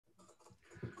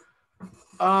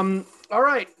All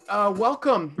right.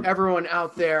 Welcome everyone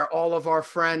out there, all of our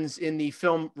friends in the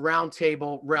film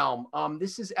roundtable realm.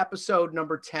 This is episode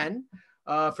number 10,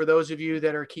 for those of you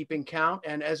that are keeping count.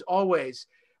 And as always,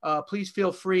 please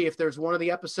feel free if there's one of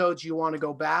the episodes you want to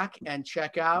go back and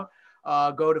check out,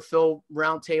 go to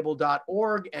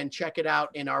filmroundtable.org and check it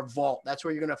out in our vault. That's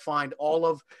where you're going to find all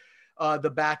of the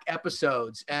back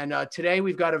episodes. And today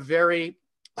we've got a very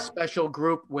special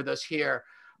group with us here.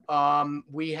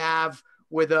 We have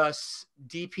with us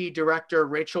DP director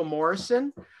Rachel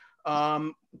Morrison.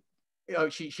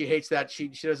 She hates that. She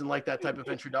doesn't like that type of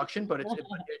introduction, but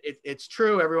it's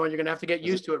true. Everyone, you're gonna have to get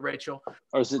used to it, Rachel.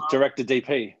 Or is it director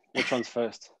DP? Which one's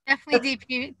first?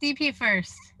 Definitely DP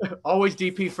first. Always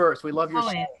DP first. We love your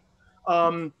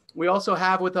soul. We also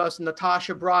have with us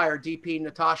Natasha Braier, DP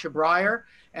Natasha Braier,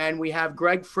 and we have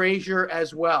Greig Fraser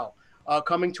as well,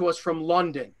 coming to us from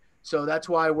London. So that's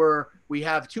why we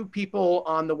have two people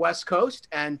on the West Coast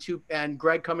and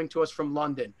Greig coming to us from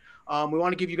London. We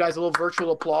want to give you guys a little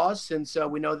virtual applause since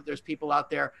we know that there's people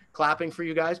out there clapping for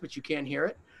you guys, but you can't hear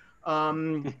it.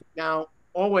 Now,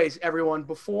 always, everyone,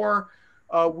 before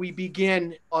we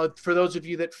begin, for those of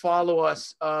you that follow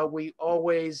us, we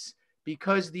always,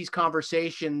 because these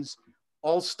conversations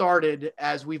all started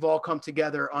as we've all come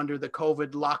together under the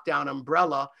COVID lockdown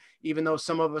umbrella, even though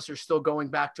some of us are still going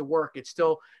back to work, it's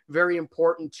still very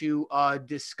important to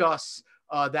discuss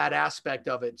that aspect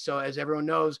of it. So as everyone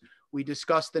knows, we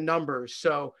discussed the numbers.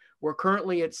 So we're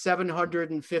currently at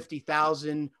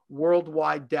 750,000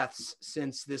 worldwide deaths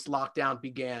since this lockdown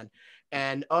began.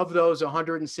 And of those,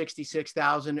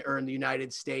 166,000 are in the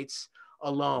United States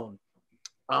alone.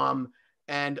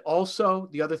 And also,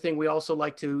 the other thing we also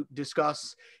like to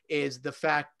discuss is the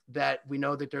fact that we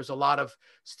know that there's a lot of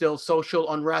still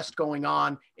social unrest going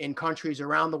on in countries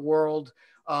around the world,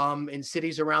 in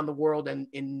cities around the world, and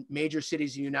in major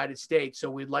cities in the United States.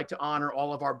 So we'd like to honor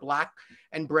all of our Black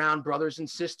and Brown brothers and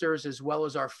sisters, as well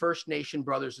as our First Nation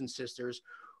brothers and sisters,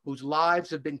 whose lives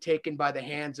have been taken by the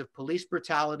hands of police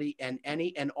brutality and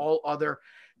any and all other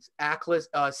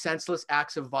senseless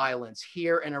acts of violence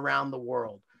here and around the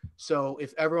world. So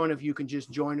if every one of you can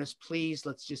just join us, please,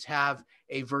 let's just have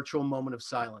a virtual moment of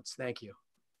silence. Thank you.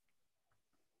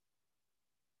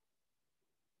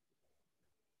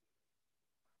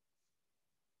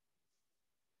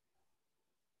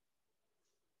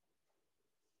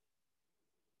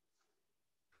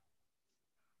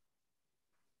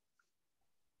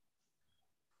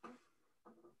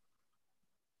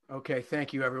 Okay,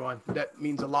 thank you, everyone. That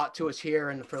means a lot to us here,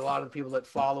 and for a lot of the people that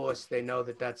follow us, they know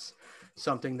that that's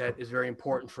something that is very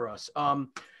important for us.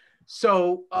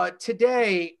 So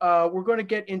today, we're going to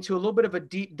get into a little bit of a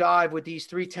deep dive with these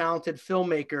three talented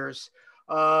filmmakers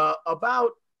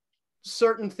about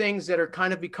certain things that are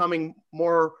kind of becoming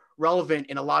more relevant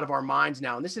in a lot of our minds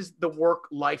now. And this is the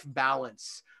work-life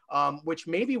balance, which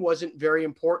maybe wasn't very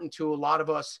important to a lot of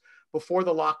us before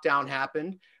the lockdown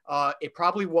happened. It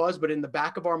probably was, but in the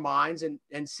back of our minds,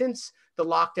 and since the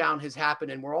lockdown has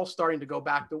happened and we're all starting to go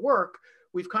back to work,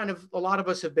 we've a lot of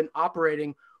us have been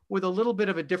operating with a little bit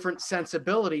of a different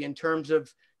sensibility in terms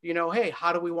of, hey,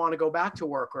 how do we want to go back to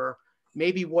work? Or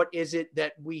maybe what is it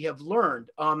that we have learned?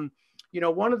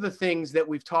 One of the things that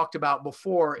we've talked about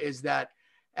before is that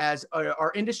as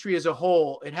our industry as a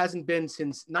whole, it hasn't been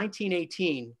since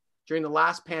 1918 during the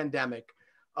last pandemic,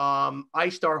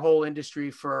 iced our whole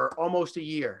industry for almost a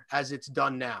year as it's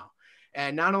done now.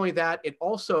 And not only that, it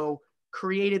also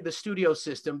created the studio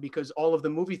system because all of the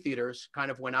movie theaters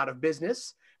kind of went out of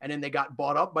business, and then they got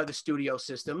bought up by the studio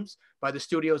systems, by the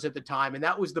studios at the time. And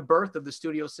that was the birth of the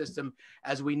studio system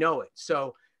as we know it.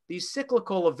 So these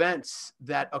cyclical events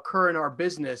that occur in our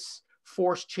business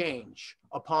force change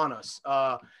upon us,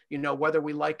 whether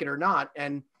we like it or not.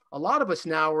 And a lot of us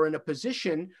now are in a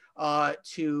position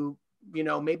to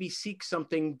maybe seek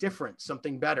something different,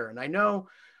 something better. And I know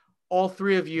all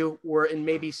three of you were in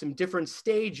maybe some different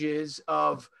stages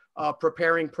of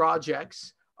preparing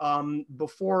projects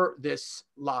before this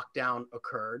lockdown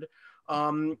occurred.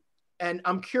 And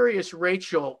I'm curious,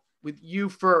 Rachel, with you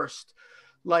first,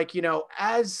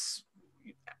 as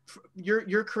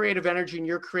your creative energy and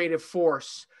your creative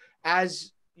force,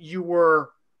 as you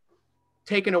were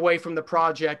taken away from the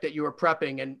project that you were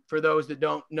prepping. And for those that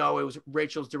don't know, it was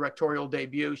Rachel's directorial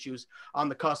debut. She was on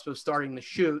the cusp of starting the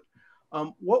shoot.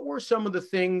 What were some of the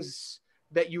things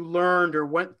that you learned or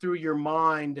went through your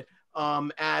mind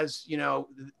as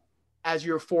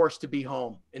you're forced to be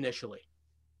home initially?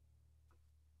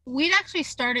 We'd actually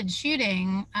started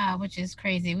shooting, which is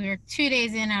crazy. We were 2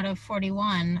 days in out of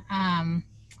 41.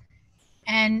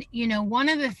 And, one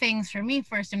of the things for me,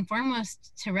 first and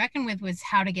foremost, to reckon with was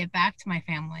how to get back to my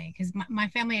family. Because my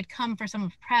family had come for some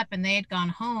of prep and they had gone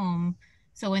home.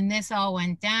 So when this all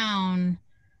went down,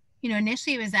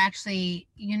 initially it was actually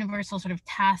Universal sort of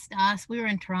tasked us. We were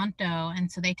in Toronto.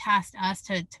 And so they tasked us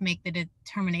to make the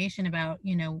determination about,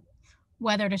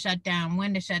 whether to shut down,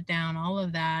 when to shut down, all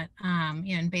of that,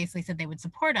 and basically said they would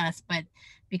support us. But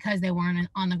because they weren't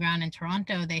on the ground in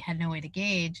Toronto, they had no way to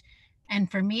gauge. And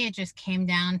for me, it just came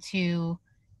down to,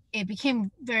 it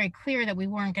became very clear that we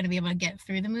weren't going to be able to get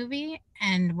through the movie.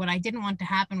 And what I didn't want to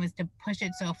happen was to push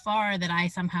it so far that I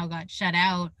somehow got shut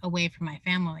out away from my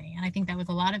family. And I think that was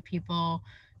a lot of people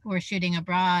who were shooting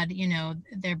abroad,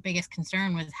 their biggest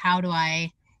concern was, how do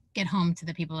I get home to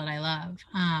the people that I love?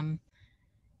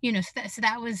 So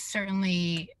that was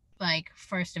certainly like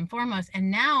first and foremost.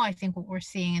 And now I think what we're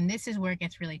seeing, and this is where it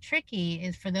gets really tricky,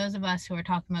 is for those of us who are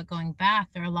talking about going back,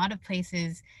 there are a lot of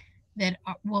places that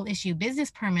will issue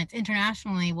business permits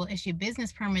internationally, will issue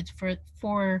business permits for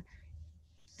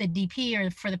the DP or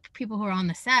for the people who are on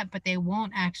the set, but they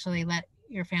won't actually let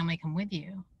your family come with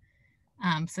you.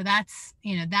 So that's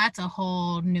a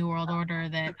whole new world order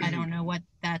that I don't know what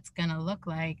that's gonna look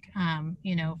like.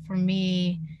 For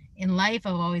me in life,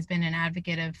 I've always been an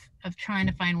advocate of trying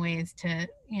to find ways to,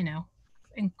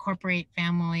 incorporate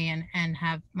family and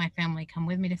have my family come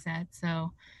with me to set.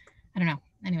 So I don't know.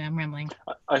 Anyway, I'm rambling.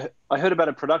 I heard about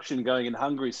a production going in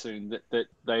Hungary soon that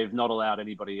they've not allowed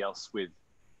anybody else with.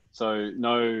 So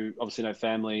obviously no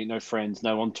family, no friends,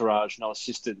 no entourage, no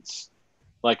assistants.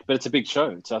 But it's a big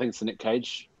show. I think it's a Nick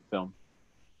Cage film.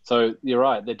 So you're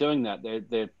right. They're doing that.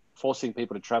 They're forcing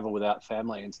people to travel without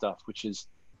family and stuff, which is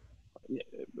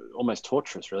almost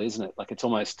torturous, really, isn't it? It's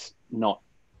almost not,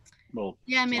 well.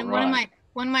 Yeah, I mean,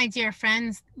 one of my dear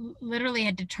friends literally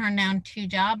had to turn down 2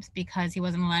 jobs because he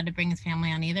wasn't allowed to bring his family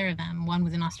on either of them. One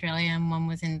was in Australia and one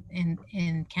was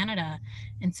in Canada.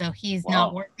 And so he's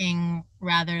not working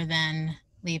rather than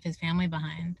leave his family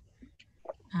behind.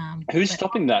 Who's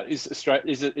stopping that? Is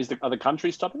Australia? Is the other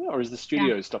countries stopping it, or is the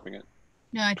studio stopping it?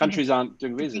 No, I think countries aren't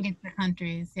doing visas. I think it's the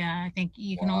countries. Yeah, I think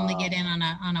you can only get in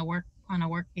on a work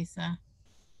visa.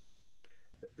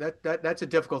 That's a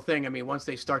difficult thing. I mean, once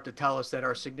they start to tell us that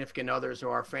our significant others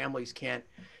or our families can't,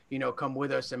 come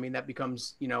with us, I mean, that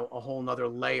becomes, a whole nother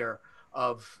layer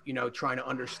of, trying to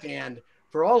understand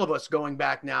for all of us going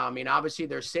back now. I mean, obviously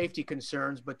there's safety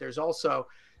concerns, but there's also,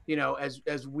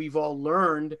 as we've all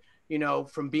learned,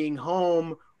 from being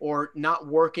home or not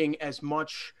working as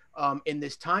much in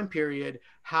this time period,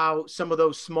 how some of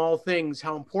those small things,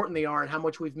 how important they are and how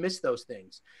much we've missed those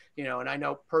things. And I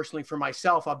know personally for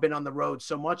myself, I've been on the road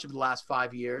so much of the last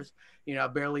 5 years,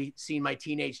 I've barely seen my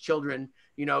teenage children,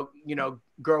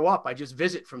 grow up. I just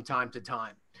visit from time to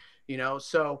time,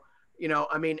 so,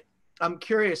 I mean, I'm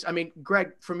curious. I mean,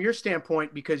 Greig, from your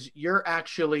standpoint, because you're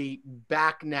actually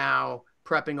back now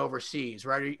prepping overseas,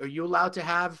 right? Are you allowed to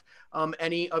have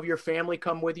any of your family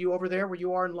come with you over there where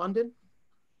you are in London?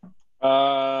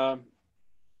 Yeah,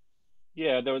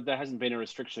 there hasn't been a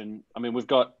restriction. I mean, we've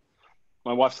got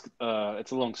my wife's,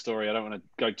 it's a long story. I don't want to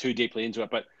go too deeply into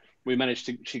it, but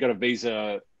she got a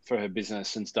visa for her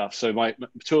business and stuff. So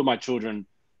 2 of my children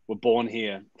were born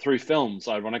here through films,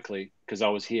 ironically, because I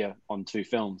was here on 2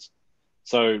 films.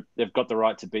 So they've got the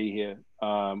right to be here,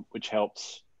 which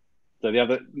helps. So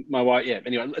my wife, yeah,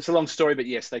 anyway, it's a long story, but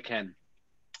yes, they can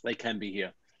be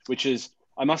here, which is,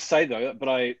 I must say though,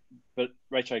 but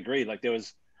Rach, I agree. There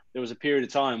was a period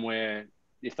of time where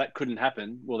if that couldn't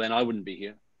happen, well, then I wouldn't be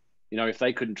here. If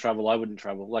they couldn't travel, I wouldn't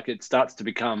travel. It starts to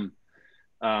become,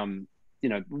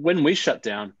 when we shut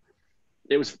down,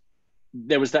 there was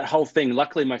that whole thing.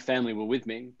 Luckily, my family were with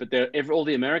me, but all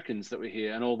the Americans that were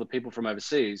here and all the people from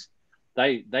overseas,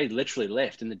 they literally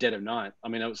left in the dead of night. I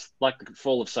mean, it was like the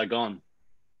fall of Saigon.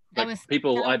 That was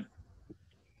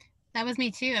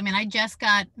me too. I mean, I just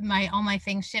got all my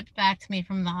things shipped back to me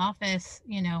from the office,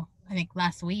 I think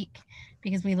last week,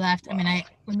 because we left. Wow. I mean,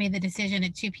 we made the decision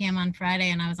at 2 p.m. on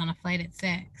Friday and I was on a flight at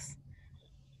 6.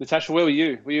 Natasha, where were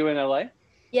you? Were you in LA?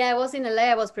 Yeah, I was in LA.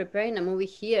 I was preparing a movie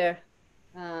here.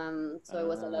 So it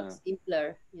was a lot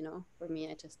simpler, for me.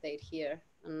 I just stayed here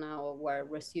and now we're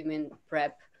resuming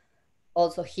prep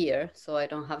also here. So I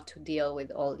don't have to deal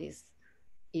with all these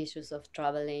issues of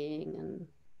traveling and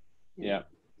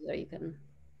whether you can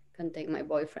take my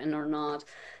boyfriend or not.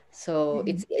 So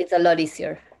it's a lot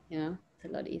easier, it's a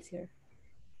lot easier.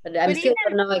 But I still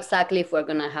don't know exactly if we're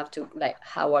gonna have to,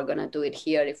 how we're gonna do it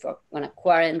here, if we're gonna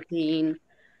quarantine.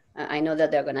 I know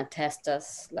that they're gonna test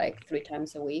us 3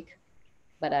 times a week,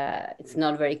 but it's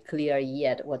not very clear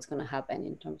yet what's gonna happen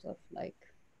in terms of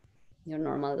your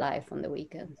normal life on the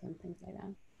weekends and things like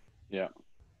that. Yeah.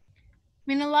 I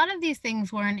mean, a lot of these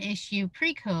things were an issue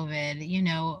pre-COVID, you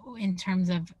know, in terms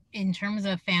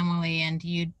of family, and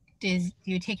you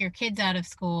take your kids out of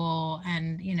school,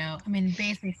 and you know, I mean,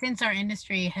 basically since our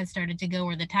industry has started to go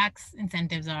where the tax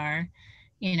incentives are,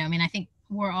 you know, I mean, I think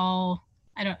we're all,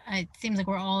 I don't, it seems like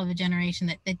we're all of a generation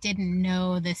that didn't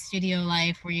know the studio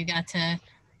life where you got to,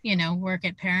 you know, work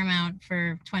at Paramount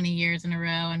for 20 years in a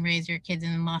row and raise your kids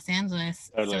in Los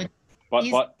Angeles. Totally.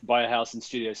 So Buy a house in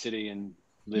Studio City and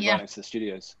live yeah, right next to the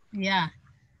studios. yeah.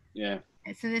 Yeah.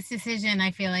 So this decision,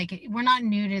 I feel like we're not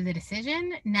new to the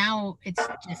decision. Now it's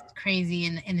just crazy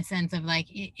in the sense of like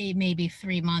it may be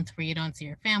 3 months where you don't see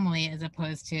your family, as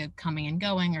opposed to coming and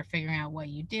going or figuring out what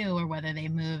you do, or whether they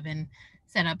move and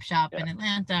set up shop Yeah. in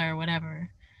Atlanta or whatever.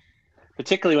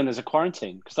 Particularly when there's a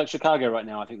quarantine, because like Chicago right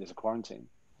now, I think there's a quarantine.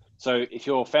 So if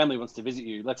your family wants to visit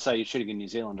you, let's say you're shooting in New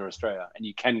Zealand or Australia, and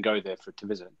you can go there to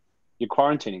visit, you're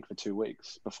quarantining for 2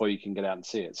 weeks before you can get out and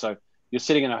see it. So you're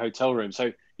sitting in a hotel room.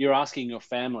 So you're asking your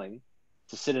family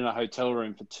to sit in a hotel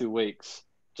room for 2 weeks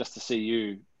just to see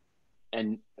you,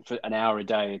 and for an hour a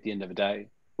day at the end of a day,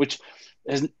 which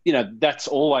is, you know, that's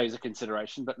always a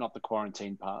consideration, but not the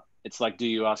quarantine part. It's like, do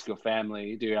you ask your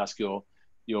family? Do you ask your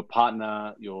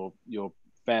partner, your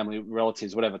family,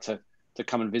 relatives, whatever, to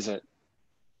come and visit,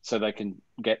 so they can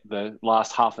get the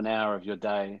last half an hour of your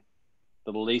day,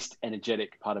 the least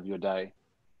energetic part of your day?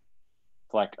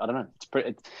 Like, I don't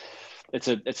know. It's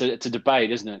a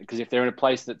debate, isn't it? Because if they're in a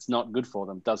place that's not good for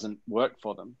them, doesn't work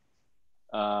for them,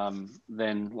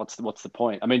 then what's the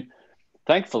point? I mean,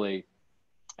 thankfully,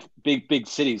 big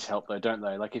cities help though, don't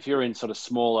they? Like if you're in sort of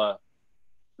smaller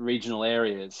regional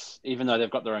areas, even though they've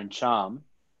got their own charm,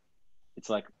 it's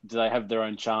like, do they have their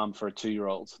own charm for a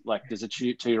 2-year-old? Like, does a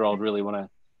 2-year-old really want to,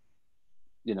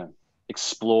 you know,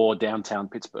 explore downtown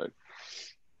Pittsburgh?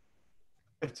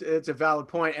 It's a valid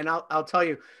point, and I'll tell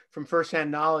you from firsthand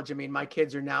knowledge. I mean, my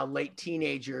kids are now late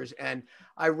teenagers, and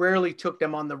I rarely took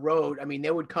them on the road. I mean,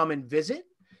 they would come and visit,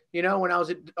 you know, when I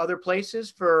was at other places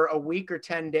for a week or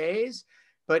 10 days.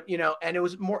 But you know, and it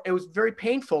was very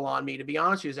painful on me, to be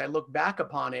honest with you, as I look back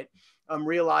upon it. I'm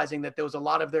realizing that there was a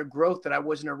lot of their growth that I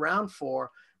wasn't around for.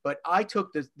 But I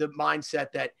took the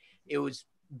mindset that it was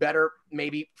better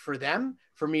maybe for them,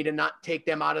 for me to not take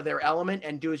them out of their element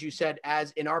and do, as you said,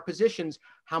 as in our positions,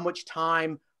 how much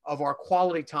time of our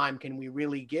quality time can we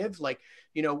really give? Like,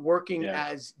 you know, working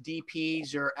as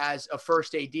DPs or as a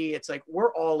first AD, it's like,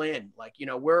 we're all in, like, you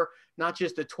know, we're not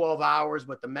just the 12 hours,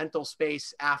 but the mental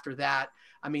space after that.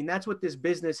 I mean, that's what this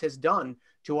business has done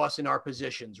to us in our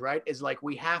positions, right? Is like,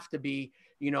 we have to be,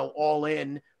 you know, all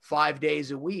in 5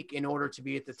 days a week in order to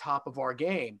be at the top of our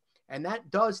game. And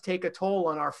that does take a toll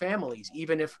on our families,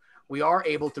 even if we are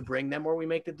able to bring them, or we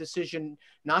make the decision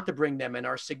not to bring them, and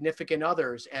our significant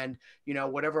others, and, you know,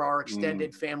 whatever our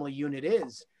extended family unit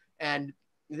is. And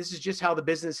this is just how the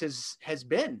business has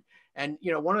been. And,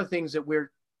 you know, one of the things that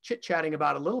we're chit-chatting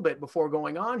about a little bit before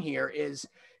going on here is,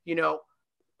 you know,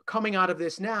 coming out of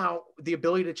this now, the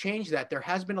ability to change that. There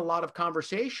has been a lot of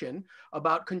conversation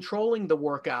about controlling the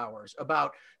work hours,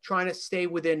 about trying to stay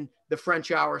within the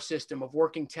French hour system of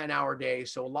working 10-hour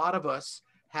days. So a lot of us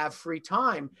have free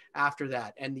time after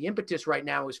that. And the impetus right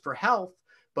now is for health,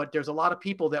 but there's a lot of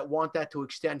people that want that to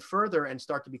extend further and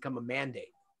start to become a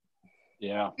mandate.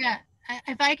 Yeah.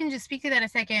 If I can just speak to that a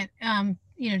second,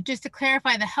 you know, just to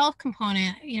clarify the health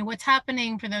component, you know, what's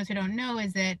happening, for those who don't know,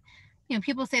 is that, you know,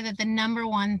 people say that the number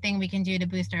one thing we can do to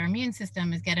boost our immune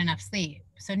system is get enough sleep.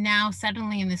 So now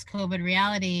suddenly in this COVID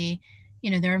reality,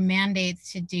 you know, there are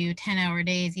mandates to do 10-hour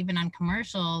days, even on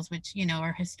commercials, which, you know,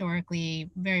 are historically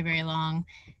very, very long.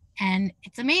 And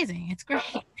it's amazing. It's great.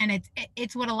 And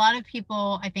it's what a lot of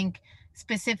people, I think,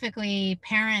 specifically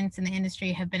parents in the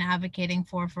industry, have been advocating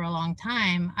for a long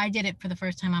time. I did it for the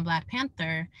first time on Black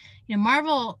Panther. You know,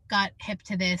 Marvel got hip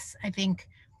to this, I think,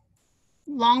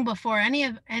 long before any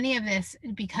of this,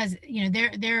 because, you know,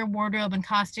 their wardrobe and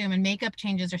costume and makeup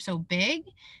changes are so big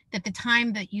that the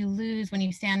time that you lose when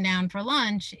you stand down for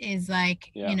lunch is like,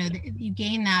 you know, you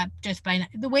gain that just by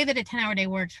the way that a 10-hour day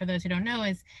works. For those who don't know,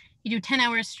 is you do 10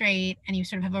 hours straight, and you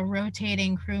sort of have a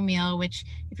rotating crew meal, which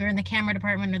if you're in the camera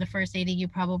department or the first AD, you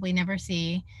probably never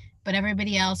see, but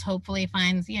everybody else hopefully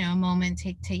finds, you know, a moment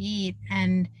to eat.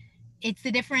 And it's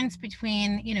the difference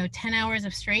between, you know, 10 hours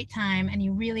of straight time, and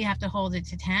you really have to hold it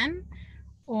to 10,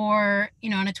 or,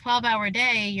 you know, on a 12-hour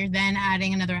day, you're then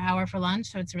adding another hour for lunch.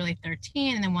 So it's really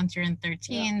 13. And then once you're in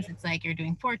 13s, it's like you're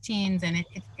doing 14s, and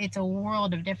it's a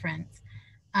world of difference.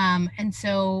 And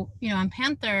so, you know, on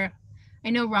Panther, I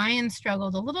know Ryan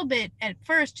struggled a little bit at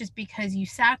first, just because you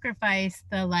sacrifice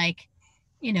the, like,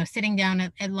 sitting down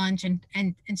at lunch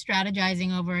and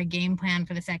strategizing over a game plan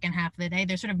for the second half of the day.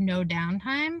 There's sort of no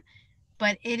downtime,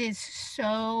 but it is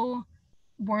so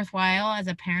worthwhile as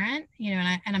a parent,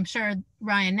 and I'm sure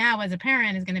Ryan now as a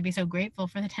parent is going to be so grateful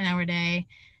for the 10-hour day,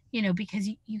 because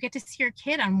you get to see your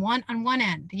kid on one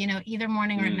end, either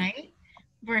morning or at night,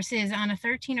 versus on a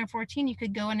 13 or 14, you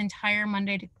could go an entire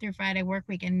Monday through Friday work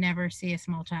week and never see a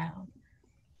small child.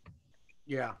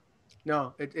 Yeah,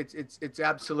 no, it's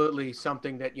absolutely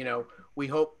something that, we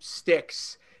hope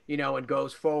sticks, and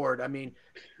goes forward. I mean,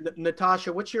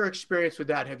 Natasha, what's your experience with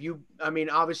that? Have you, I mean,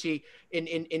 obviously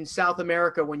in South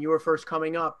America, when you were first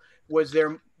coming up, was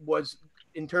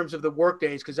in terms of the work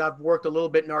days, because I've worked a little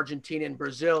bit in Argentina and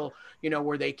Brazil,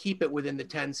 where they keep it within the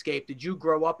 10 scape. Did you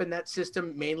grow up in that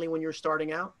system mainly when you're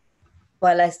starting out?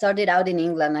 Well, I started out in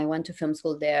England. I went to film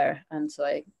school there, and so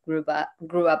I grew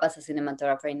up as a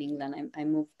cinematographer in England. I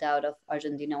moved out of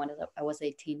Argentina when I was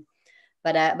 18,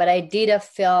 but I did a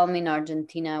film in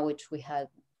Argentina, which we had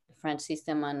the French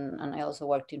system, and I also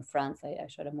worked in France. I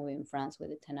shot a movie in France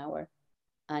with a 10-hour,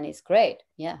 and it's great.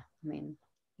 Yeah, I mean,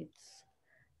 it's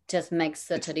just makes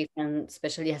such a difference,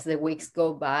 especially as the weeks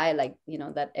go by. Like,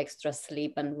 that extra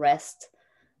sleep and rest.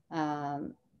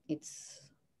 It's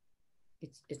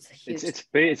huge.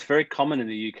 It's very common in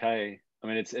the UK. I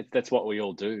mean, that's what we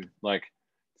all do. Like,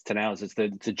 it's 10 hours.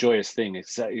 It's a joyous thing.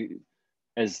 It's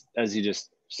as you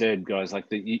just said, guys. Like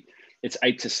it's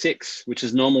 8 to 6, which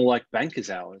is normal, like bankers'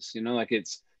 hours. Like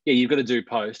you've got to do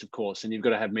post, of course, and you've got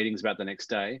to have meetings about the next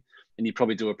day, and you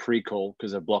probably do a pre-call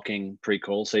because of blocking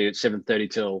pre-call. So you're at 7:30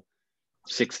 till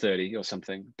 6:30 or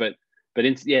something. But by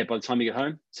the time you get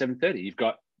home, 7:30, you've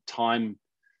got time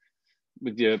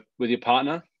with your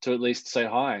partner to at least say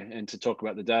hi and to talk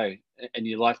about the day, and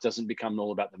your life doesn't become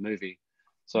all about the movie.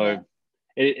 So yeah.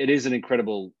 It is an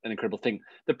incredible thing.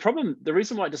 The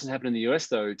reason why it doesn't happen in the US,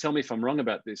 though, tell me if I'm wrong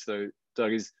about this, though,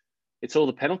 Doug, is it's all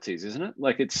the penalties, isn't it?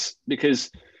 Like, it's because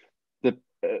the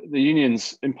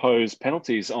unions impose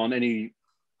penalties on any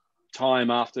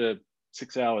time after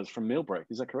 6 hours from meal break.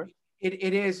 Is that correct?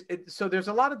 It is. So there's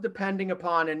a lot of depending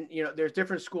upon, and there's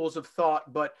different schools of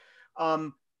thought, but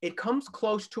it comes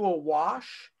close to a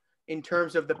wash in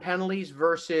terms of the penalties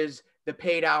versus the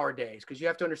paid hour days. Because you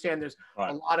have to understand there's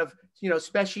a lot of,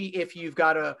 especially if you've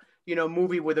got a,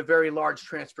 movie with a very large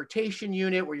transportation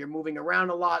unit where you're moving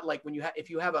around a lot. Like if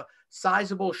you have a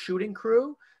sizable shooting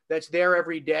crew that's there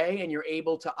every day and you're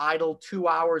able to idle 2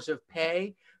 hours of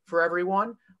pay for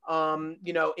everyone,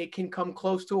 it can come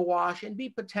close to a wash and be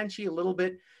potentially a little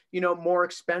bit, more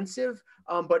expensive.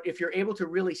 But if you're able to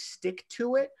really stick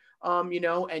to it,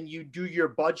 and you do your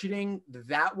budgeting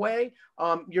that way,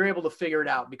 you're able to figure it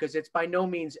out, because it's by no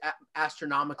means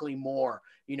astronomically more,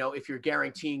 if you're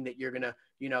guaranteeing that you're going to,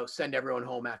 send everyone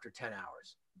home after 10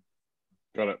 hours.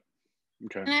 Got it.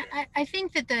 Okay. And I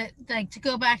think that to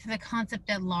go back to the concept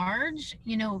at large,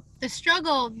 the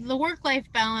struggle, the work-life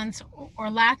balance or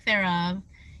lack thereof,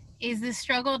 is the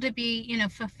struggle to be,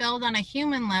 fulfilled on a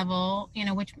human level,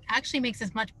 which actually makes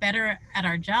us much better at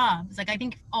our jobs. Like, I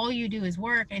think if all you do is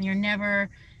work and you're never,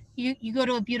 you go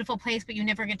to a beautiful place, but you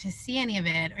never get to see any of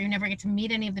it, or you never get to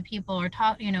meet any of the people or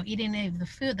talk, eat any of the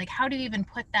food. Like, how do you even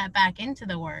put that back into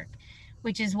the work?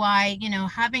 Which is why,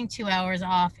 having 2 hours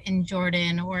off in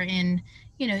Jordan or in,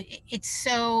 it's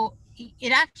so,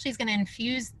 it actually is going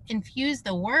to infuse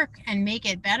the work and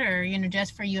make it better,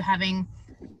 just for you having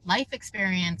life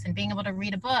experience and being able to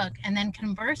read a book. And then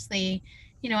conversely,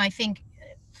 I think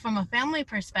from a family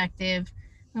perspective,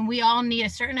 when we all need a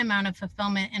certain amount of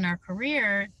fulfillment in our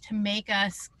career to make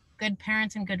us good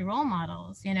parents and good role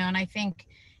models, and I think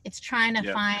it's trying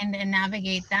to find and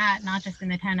navigate that, not just in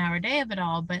the 10-hour day of it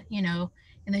all, but,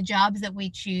 in the jobs that we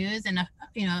choose, and,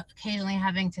 occasionally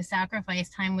having to sacrifice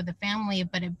time with the family,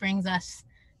 but it brings us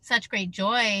such great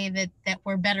joy that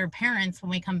we're better parents when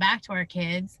we come back to our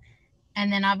kids.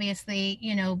 And then obviously,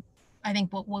 I think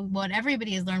what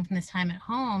everybody has learned from this time at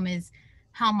home is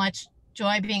how much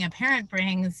joy being a parent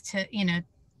brings to,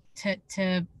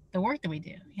 to the work that we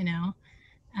do,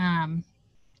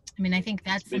 I mean, I think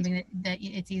that's something that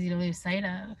it's easy to lose sight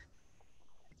of.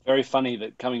 Very funny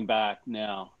that coming back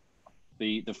now,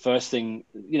 the first thing,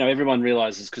 everyone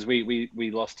realizes, because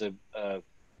we lost a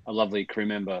lovely crew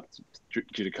member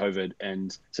due to COVID.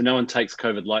 And so no one takes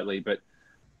COVID lightly, but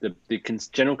the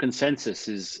general consensus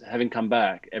is, having come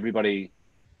back, everybody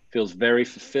feels very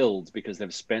fulfilled because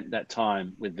they've spent that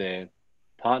time with their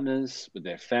partners, with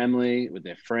their family, with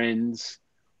their friends,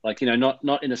 like,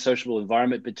 not in a sociable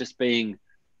environment, but just being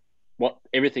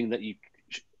everything that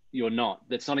you're not,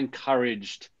 that's not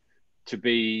encouraged to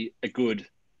be a good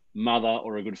mother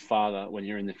or a good father when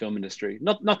you're in the film industry.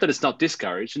 Not that it's not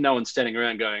discouraged. No one's standing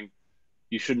around going,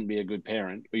 you shouldn't be a good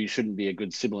parent, or you shouldn't be a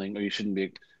good sibling, or you shouldn't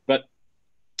be. But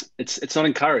it's not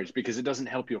encouraged because it doesn't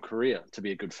help your career to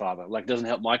be a good father. Like, it doesn't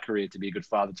help my career to be a good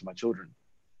father to my children.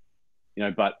 You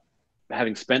know, but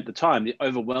having spent the time, the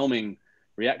overwhelming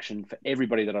reaction for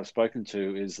everybody that I've spoken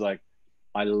to is like,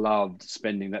 I loved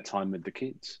spending that time with the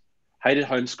kids. Hated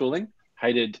homeschooling,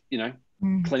 hated, you know,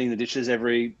 cleaning the dishes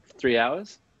every 3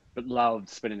 hours, but loved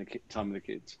spending the time with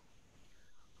the kids.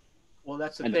 Well,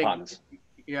 that's the and thing. The partners.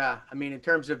 Yeah. I mean, in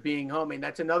terms of being home, I mean,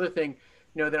 that's another thing,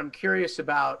 you know, that I'm curious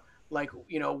about. Like,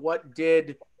 you know, what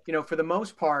did, you know, for the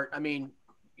most part, I mean,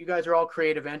 you guys are all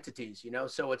creative entities, you know,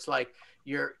 so it's like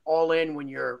you're all in when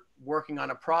you're working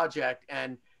on a project.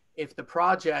 And if the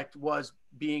project was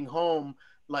being home,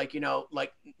 like, you know,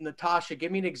 like Natasha,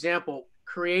 give me an example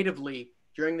creatively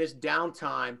during this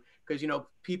downtime, because, you know,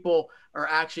 people are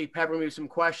actually peppering me with some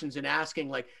questions and asking,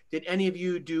 like, did any of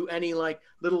you do any like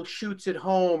little shoots at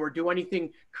home or do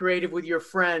anything creative with your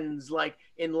friends, like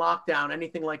in lockdown,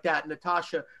 anything like that?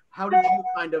 Natasha, how did you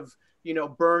kind of, you know,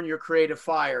 burn your creative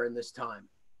fire in this time?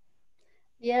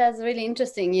 Yeah, it's really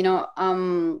interesting. You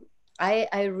know,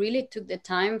 I really took the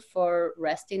time for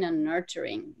resting and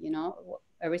nurturing, you know,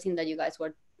 everything that you guys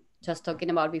were just talking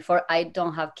about before. I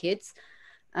don't have kids.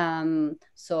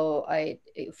 So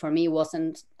for me, it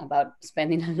wasn't about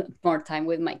spending a lot more time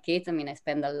with my kids. I mean, I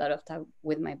spend a lot of time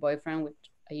with my boyfriend, which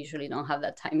I usually don't have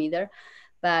that time either.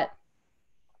 But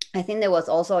I think there was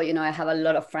also, you know, I have a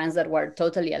lot of friends that were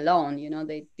totally alone, you know,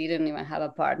 they didn't even have a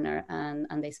partner,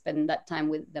 and they spend that time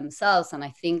with themselves. And I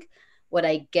think what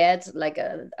I get, like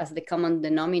as the common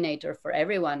denominator for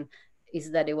everyone,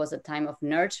 is that it was a time of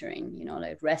nurturing, you know,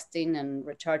 like resting and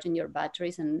recharging your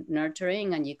batteries and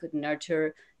nurturing. And you could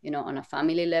nurture, you know, on a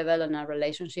family level, on a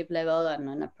relationship level, and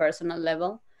on a personal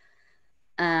level.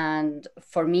 And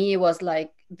for me, it was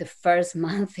like the first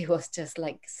month, it was just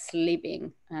like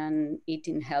sleeping and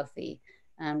eating healthy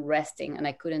and resting, and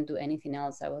I couldn't do anything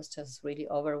else. I was just really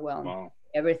overwhelmed. Wow.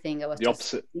 Everything, I was The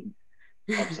just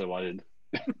opposite of what I did.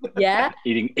 Yeah.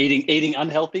 eating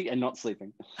unhealthy and not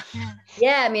sleeping.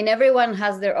 Yeah, I mean, everyone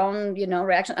has their own, you know,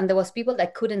 reaction. And there was people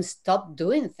that couldn't stop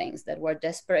doing things, that were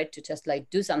desperate to just like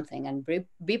do something and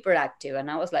be productive.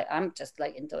 And I was like, I'm just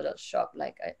like in total shock.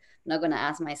 Like, I'm not going to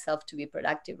ask myself to be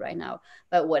productive right now.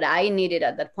 But what I needed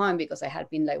at that point, because I had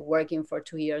been like working for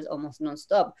 2 years almost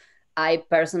nonstop, I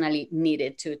personally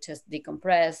needed to just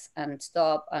decompress and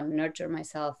stop and nurture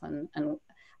myself. And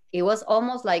it was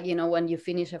almost like, you know, when you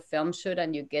finish a film shoot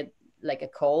and you get like a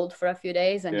cold for a few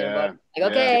days, and your body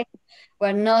like, okay,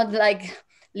 we're not like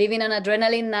living on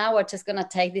adrenaline now, we're just gonna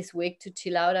take this week to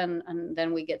chill out, and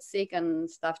then we get sick and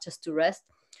stuff just to rest.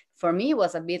 For me, it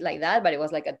was a bit like that, but it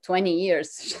was like a 20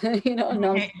 years, you know,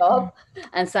 non-stop.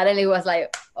 And suddenly it was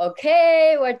like,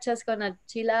 okay, we're just gonna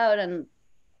chill out. And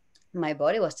my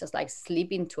body was just like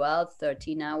sleeping 12,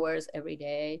 13 hours every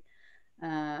day,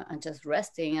 and just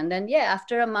resting. And then, yeah,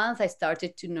 after a month, I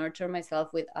started to nurture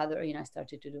myself with other, you know, I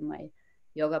started to do my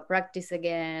yoga practice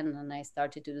again, and I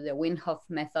started to do the Wim Hof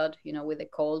method, you know, with the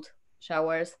cold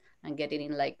showers and getting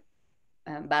in like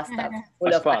bathtubs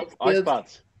full of ice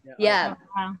baths. Yeah.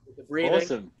 Wow.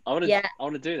 Awesome. I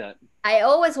want to do that. I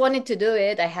always wanted to do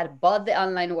it. I had bought the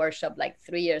online workshop like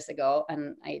 3 years ago,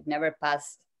 and I never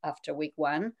passed after week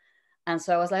 1. And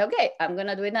so I was like, okay, I'm going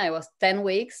to do it now. It was 10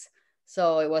 weeks.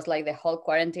 So it was like the whole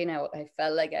quarantine. I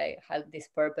felt like I had this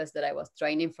purpose, that I was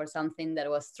training for something that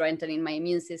was strengthening my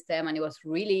immune system. And it was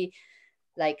really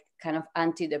like kind of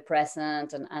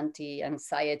antidepressant and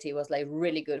anti-anxiety. It was like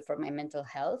really good for my mental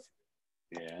health.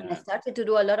 Yeah. And I started to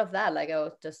do a lot of that. Like, I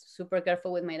was just super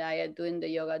careful with my diet, doing the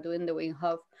yoga, doing the Wim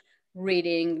Hof,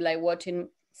 reading, like watching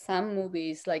some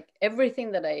movies, like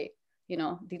everything that I, you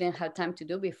know, didn't have time to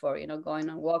do before, you know, going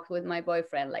on walks with my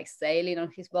boyfriend, like sailing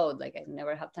on his boat. Like, I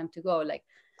never have time to go, like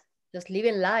just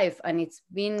living life. And it's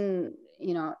been,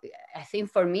 you know, I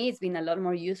think for me, it's been a lot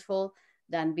more useful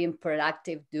than being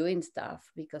productive doing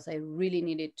stuff, because I really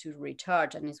needed to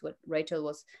recharge. And it's what Rachel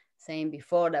was saying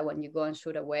before, that when you go and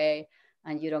shoot away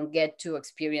and you don't get to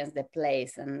experience the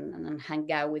place and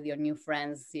hang out with your new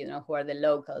friends, you know, who are the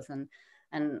locals.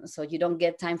 And so you don't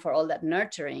get time for all that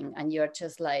nurturing, and you're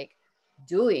just like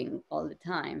doing all the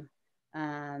time.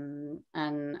 And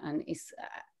it's,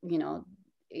 you know,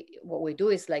 what we do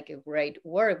is like a great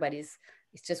work, but it's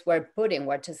just we're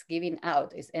just giving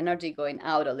out. It's energy going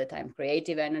out all the time,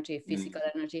 creative energy, physical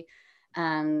energy.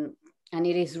 And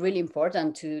it is really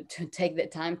important to take the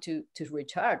time to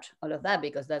recharge all of that,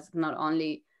 because that's not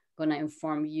only going to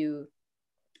inform you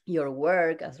your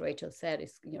work, as Rachel said,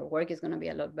 is your work is going to be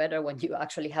a lot better when you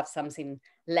actually have something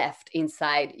left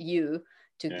inside you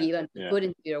to give and to put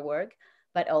into your work.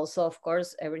 But also, of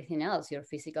course, everything else, your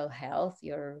physical health,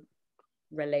 your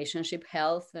relationship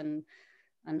health, and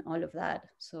all of that.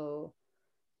 So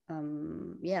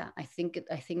yeah, I think it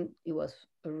was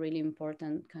a really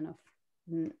important kind of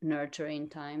nurturing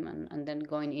time, and then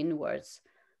going inwards.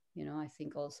 You know, I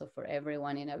think also for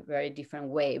everyone in a very different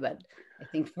way, but I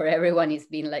think for everyone it's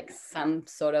been like some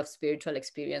sort of spiritual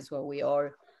experience where we all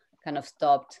kind of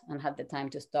stopped and had the time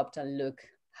to stop and look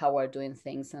how we're doing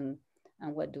things, and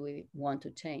what do we want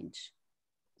to change.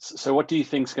 So what do you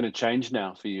think is going to change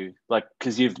now for you? Like,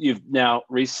 because you've now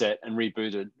reset and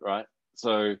rebooted, right?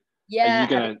 So yeah, are you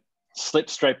going to slip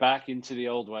straight back into the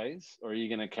old ways, or are you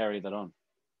going to carry that on?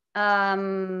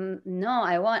 No,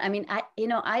 I won't. I mean,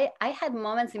 I had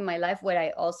moments in my life where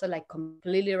I also like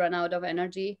completely ran out of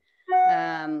energy.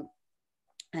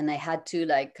 And I had to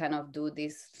like kind of do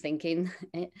this thinking,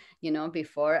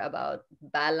 before about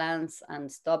balance and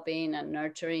stopping and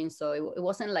nurturing. So it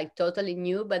wasn't like totally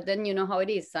new, but then you know how it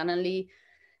is. Suddenly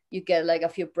you get like a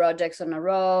few projects on a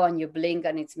row and you blink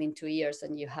and it's been 2 years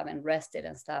and you haven't rested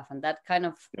and stuff. And that kind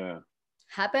of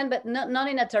happened, but not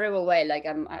in a terrible way. Like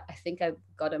I think I've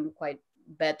gotten quite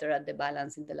better at the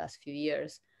balance in the last few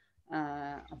years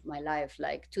of my life,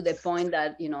 like to the point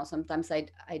that, sometimes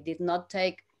I did not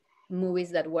take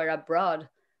movies that were abroad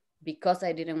because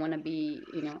I didn't want to be,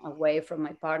 away from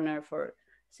my partner for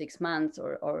 6 months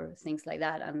or things like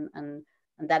that. And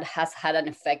that has had an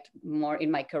effect more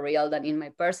in my career than in my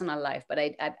personal life. But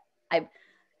I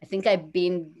think I've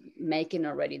been making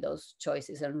already those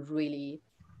choices and really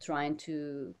trying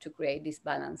to create this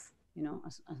balance,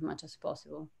 as much as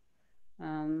possible.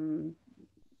 The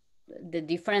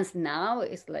difference now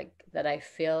is like that I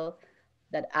feel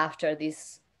that after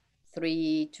these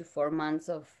 3 to 4 months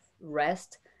of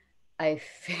rest, I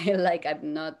feel like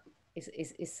I'm not,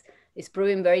 it's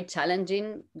proving very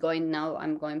challenging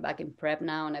I'm going back in prep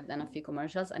now, and I've done a few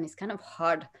commercials, and it's kind of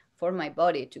hard for my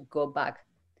body to go back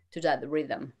to that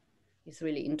rhythm. It's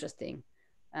really interesting.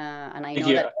 And I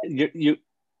know that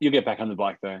you'll get back on the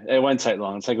bike though. It won't take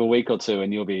long. It'll take a week or two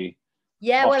and you'll be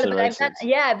off to the races.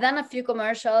 I've done a few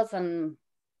commercials, and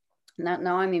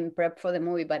now I'm in prep for the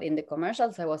movie. But in the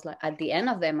commercials, I was like, at the end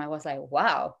of them, I was like,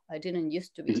 wow, I didn't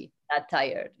used to be that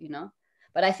tired,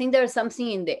 But I think there's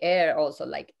something in the air also,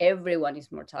 like everyone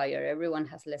is more tired. Everyone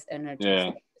has less energy.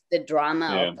 Yeah. The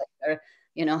drama of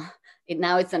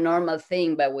now it's a normal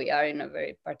thing, but we are in a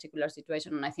very particular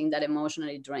situation. And I think that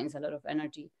emotionally drains a lot of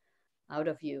energy out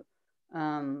of you.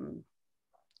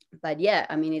 But yeah,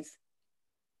 I mean,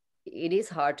 it is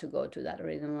hard to go to that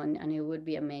rhythm, and it would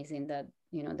be amazing that,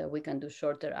 that we can do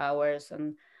shorter hours,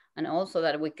 and also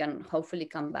that we can hopefully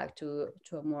come back to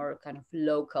a more kind of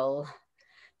local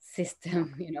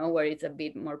system, where it's a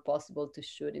bit more possible to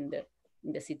shoot in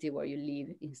the city where you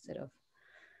live, instead of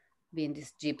being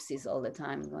these gypsies all the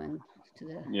time going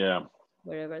to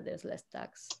wherever there's less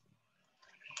tax.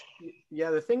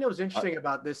 Yeah, the thing that was interesting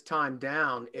about this time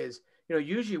down is,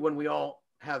 usually when we all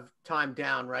have time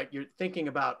down, right, you're thinking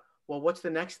about, well, what's the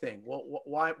next thing? Well,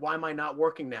 why am I not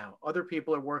working now? Other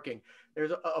people are working.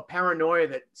 There's a paranoia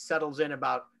that settles in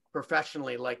about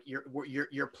professionally, like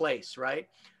your place, right?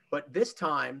 But this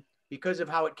time, because of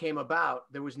how it came about,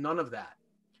 there was none of that.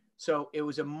 So it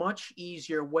was a much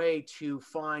easier way to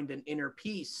find an inner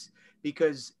peace,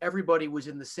 because everybody was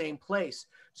in the same place.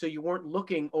 So you weren't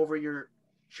looking over your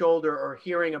shoulder or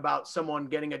hearing about someone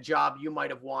getting a job you might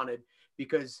have wanted,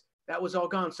 because that was all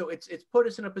gone. So it's put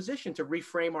us in a position to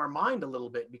reframe our mind a little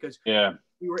bit, because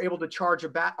we were able to charge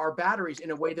our batteries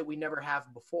in a way that we never have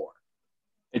before.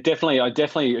 I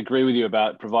definitely agree with you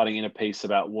about providing inner peace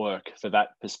about work for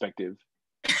that perspective.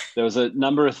 There was a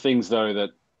number of things though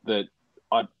that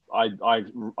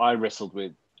I wrestled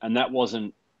with, and that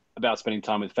wasn't about spending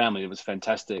time with family. It was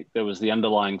fantastic. There was the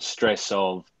underlying stress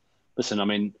of, listen, I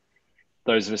mean,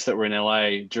 those of us that were in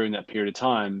LA during that period of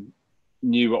time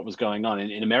knew what was going on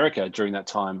in America during that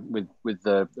time with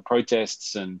the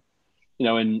protests, and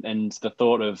and the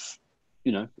thought of,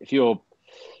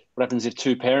 what happens if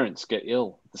two parents get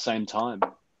ill at the same time,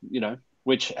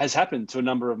 which has happened to a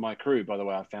number of my crew, by the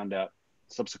way, I found out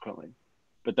subsequently.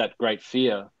 But that great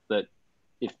fear that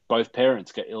if both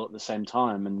parents get ill at the same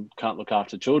time and can't look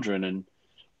after children,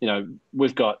 and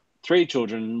we've got 3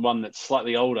 children, one that's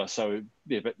slightly older, so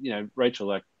yeah, but Rachel,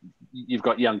 like, you've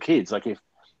got young kids, like if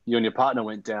you and your partner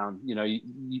went down,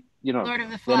 they're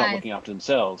not looking after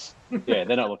themselves. Yeah,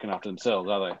 they're not looking after themselves,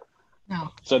 are they? No.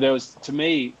 So there was, to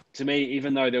me,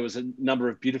 even though there was a number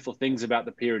of beautiful things about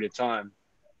the period of time,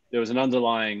 there was an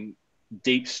underlying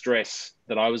deep stress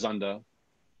that I was under,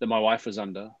 that my wife was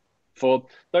under, for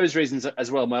those reasons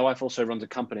as well. My wife also runs a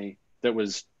company that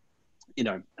was, you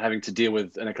know, having to deal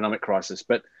with an economic crisis,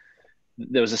 but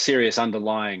there was a serious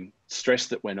underlying stress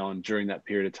that went on during that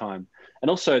period of time. And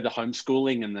also the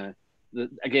homeschooling and the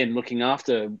again, looking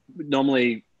after,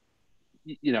 normally,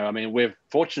 you know, I mean, we're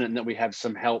fortunate in that we have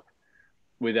some help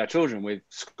with our children, with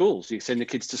schools. You send the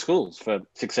kids to schools for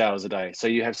 6 hours a day. So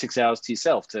you have 6 hours to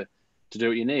yourself to do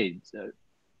what you need.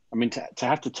 I mean, to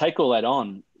have to take all that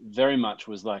on very much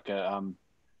was like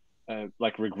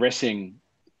like regressing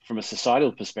from a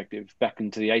societal perspective back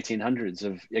into the 1800s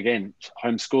of, again,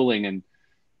 homeschooling and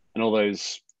all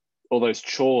those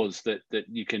chores that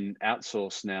you can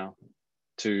outsource now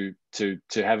to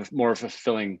have more of a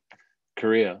fulfilling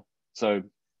career. So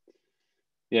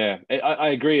yeah, I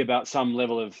agree about some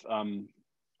level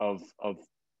of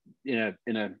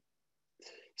in a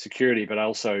security, but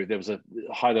also there was a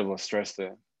high level of stress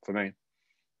there for me.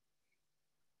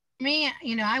 Me,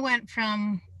 you know, I went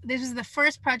from, this was the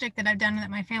first project that I've done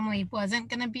that my family wasn't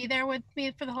going to be there with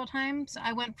me for the whole time. So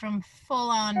I went from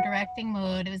full on directing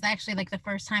mode. It was actually like the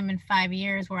first time in 5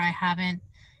 years where I haven't,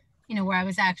 you know, where I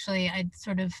was actually, I'd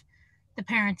sort of, the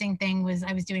parenting thing was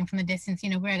I was doing from the distance. You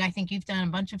know, Greg, I think you've done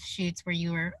a bunch of shoots where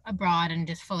you were abroad and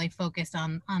just fully focused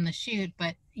on the shoot,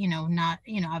 but, you know, not,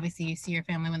 you know, obviously you see your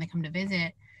family when they come to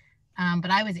visit.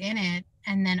 But I was in it.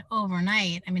 And then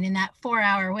overnight, I mean, in that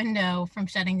 4-hour window from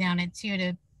shutting down at 2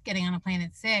 to getting on a plane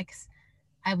at 6,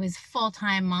 I was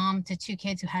full-time mom to 2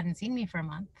 kids who hadn't seen me for a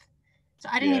month. So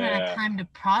I didn't even have time to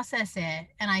process it.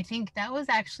 And I think that was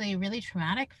actually really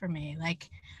traumatic for me. Like,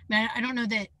 I mean, I don't know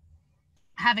that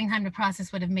having time to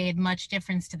process would have made much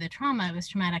difference to the trauma. It was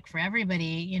traumatic for everybody.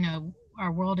 You know,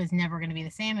 our world is never going to be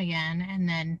the same again. And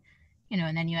then, you know,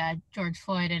 and then you add George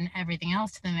Floyd and everything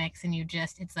else to the mix, and you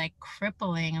just, it's like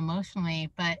crippling emotionally.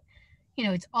 But, you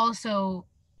know, it's also,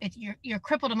 you're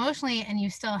crippled emotionally, and you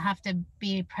still have to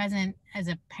be present as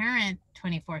a parent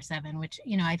 24/7, which,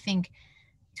 you know, I think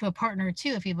to a partner too,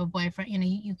 if you have a boyfriend, you know,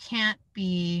 you can't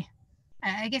be,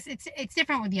 I guess it's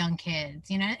different with young kids,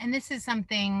 you know, and this is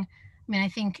something, I mean, I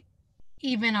think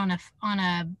even on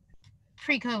a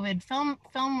pre-COVID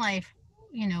film life,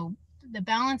 you know, the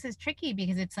balance is tricky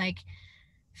because it's like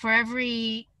for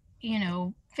every, you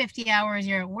know, 50 hours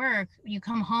you're at work, you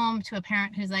come home to a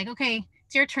parent who's like, okay,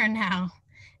 it's your turn now.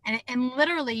 And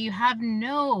literally you have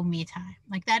no me time.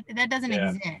 Like that doesn't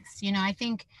exist. You know, I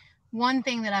think one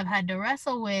thing that I've had to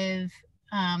wrestle with,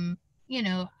 you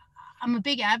know, I'm a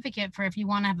big advocate for if you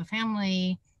want to have a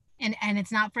family, and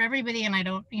it's not for everybody. And I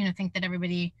don't, you know, think that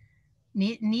everybody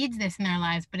needs this in their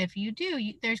lives, but if you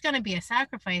do, there's going to be a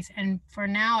sacrifice. And for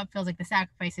now, it feels like the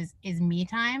sacrifice is me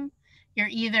time. You're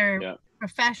either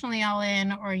professionally all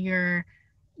in, or you're,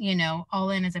 you know,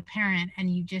 all in as a parent, and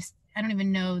you just, I don't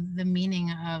even know the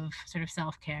meaning of sort of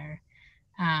self-care.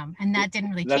 And that didn't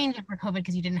really change it for COVID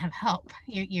because you didn't have help.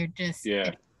 You're just,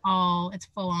 it's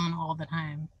full on all the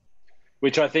time.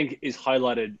 Which I think is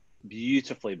highlighted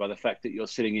beautifully by the fact that you're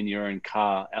sitting in your own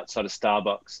car outside of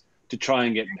Starbucks to try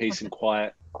and get peace and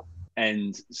quiet,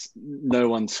 and no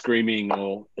one screaming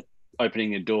or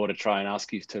opening a door to try and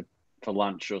ask you for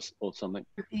lunch or something.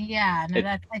 Yeah,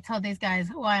 no, I told these guys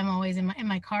why I'm always in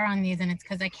my car on these, and it's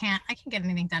because I can't get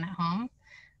anything done at home.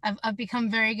 I've become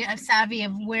very good, savvy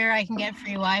of where I can get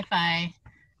free Wi-Fi,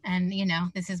 and you know,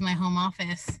 this is my home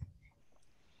office.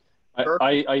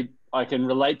 I can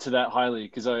relate to that highly,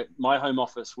 because my home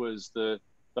office was the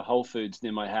Whole Foods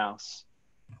near my house.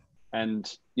 And,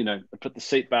 you know, I put the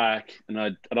seat back, and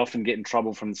I'd often get in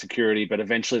trouble from the security, but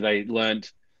eventually they learned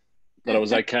that I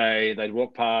was okay. They'd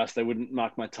walk past, they wouldn't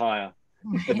mark my tire,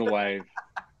 give them a wave.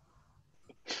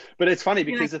 But it's funny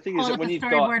because the thing is that when you've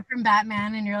got storyboard from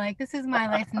Batman, and you're like, this is my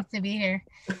license to be here.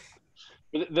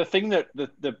 But the thing that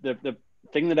the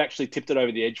thing that actually tipped it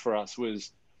over the edge for us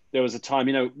was, there was a time,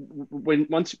 you know,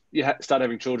 once you start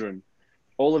having children,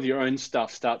 all of your own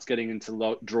stuff starts getting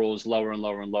into drawers lower and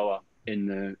lower and lower in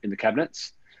the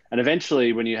cabinets, and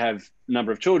eventually, when you have a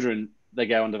number of children, they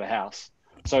go under the house.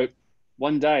 So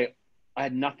one day, I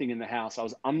had nothing in the house. I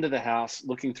was under the house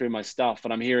looking through my stuff,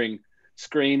 and I'm hearing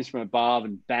screams from above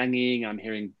and banging. I'm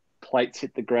hearing plates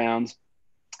hit the ground,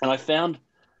 and I found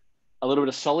a little bit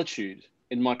of solitude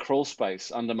in my crawl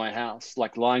space under my house,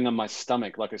 like lying on my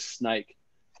stomach like a snake,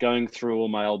 going through all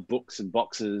my old books and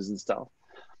boxes and stuff.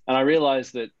 And I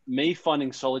realized that me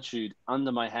finding solitude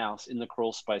under my house in the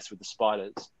crawl space with the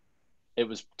spiders, it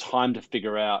was time to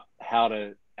figure out how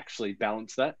to actually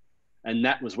balance that. And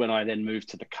that was when I then moved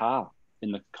to the car.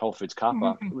 in the Whole Foods car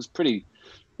park. It was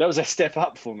that was a step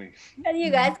up for me. Can you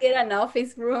guys get an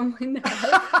office room in the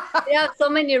house? They have so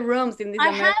many rooms in these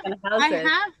American houses.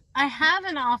 I have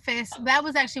an office. That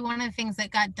was actually one of the things that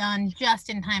got done just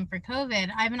in time for COVID.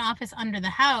 I have an office under the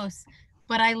house,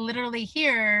 but I literally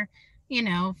hear, you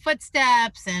know,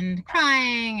 footsteps and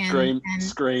crying and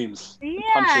screams. Yeah.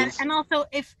 Punches. And also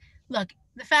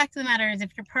the fact of the matter is if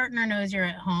your partner knows you're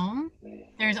at home,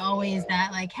 there's always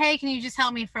that like, hey, can you just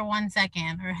help me for 1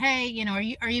 second? Or, hey, you know,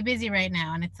 are you busy right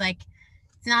now? And it's like,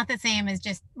 it's not the same as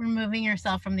just removing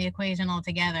yourself from the equation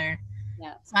altogether.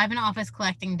 Yeah. So I have an office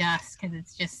collecting dust because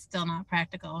it's just still not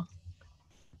practical.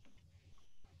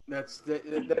 That's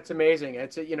amazing.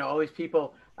 It's, you know, all these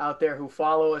people out there who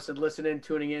follow us and listen in,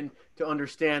 tuning in to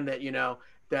understand that, you know,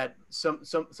 that some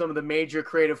of the major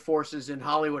creative forces in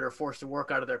Hollywood are forced to work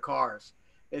out of their cars.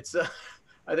 It's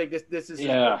I think this is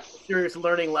a serious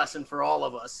learning lesson for all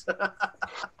of us.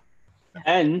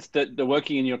 And the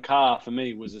working in your car for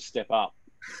me was a step up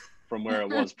from where it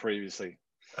was previously.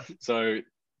 So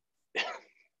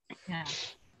yeah.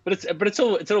 But it's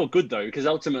all good though, because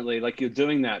ultimately, like, you're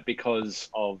doing that because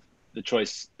of the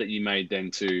choice that you made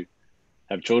then to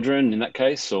have children in that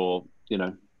case, or, you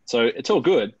know, so it's all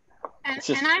good. It's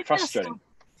just frustrating. Feel so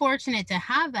fortunate to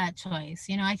have that choice.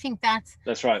 You know, I think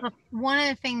that's right. One of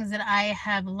the things that I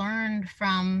have learned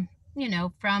from, you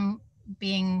know, from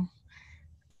being,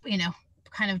 you know,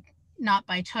 kind of not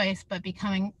by choice, but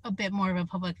becoming a bit more of a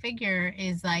public figure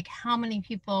is like how many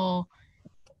people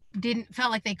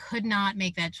felt like they could not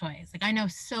make that choice. Like I know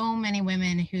so many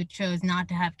women who chose not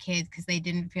to have kids because they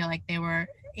didn't feel like they were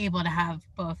able to have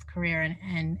both career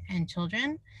and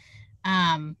children.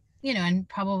 You know, and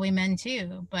probably men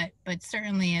too, but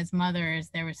certainly as mothers,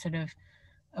 there was sort of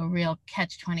a real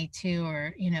catch-22,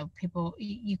 or, you know, people,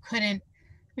 you couldn't,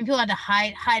 I mean, people had to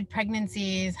hide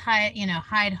pregnancies,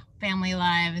 hide family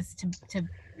lives to,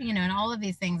 you know, and all of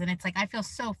these things. And it's like, I feel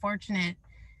so fortunate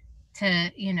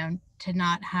to, you know, to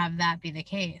not have that be the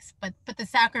case, but the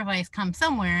sacrifice comes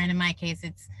somewhere. And in my case,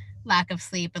 it's lack of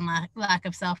sleep and lack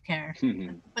of self-care,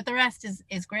 but the rest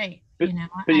is great. You know,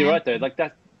 but you're right though. Like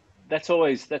that's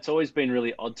always been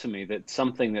really odd to me, that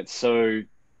something that's so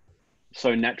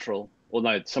natural, or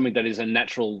no, something that is a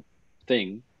natural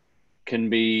thing can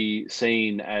be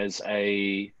seen as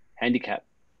a handicap.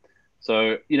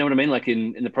 So, you know what I mean? Like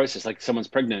in the process, like someone's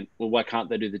pregnant, well, why can't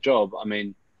they do the job? I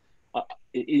mean,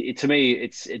 to me,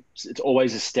 it's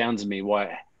always astounds me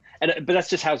why, but that's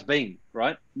just how it's been,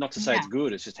 right? Not to say it's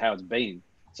good, it's just how it's been.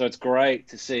 So it's great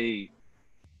to see,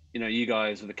 you know, you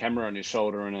guys with a camera on your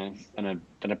shoulder and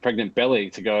a pregnant belly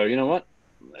to go, you know what?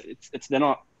 They're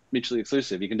not mutually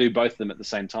exclusive. You can do both of them at the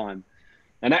same time.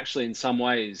 And actually, in some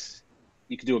ways,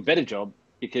 you could do a better job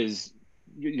because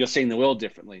you're seeing the world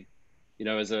differently. You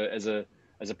know, as a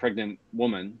pregnant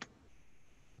woman,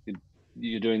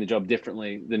 you're doing the job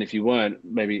differently than if you weren't.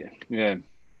 Maybe, yeah.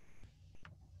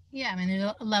 Yeah, I mean,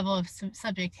 there's a level of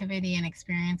subjectivity and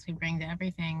experience we bring to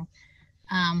everything.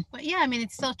 But yeah, I mean,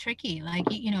 it's still tricky.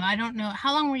 Like, you know, I don't know.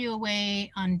 How long were you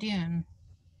away on Dune?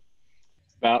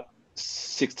 About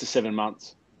 6 to 7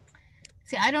 months.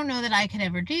 See, I don't know that I could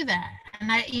ever do that.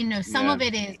 And I, you know, some of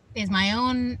it is my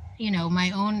own, you know,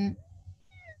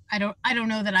 I don't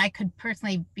know that I could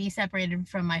personally be separated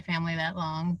from my family that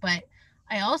long, but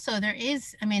I also,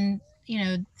 I mean, you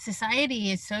know,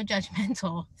 society is so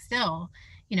judgmental still.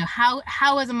 You know,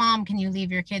 how as a mom can you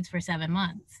leave your kids for 7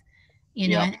 months? You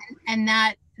know, and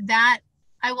that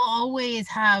I will always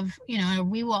have, you know,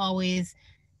 we will always,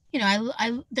 you know,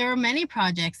 I there are many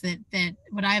projects that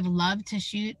would I've loved to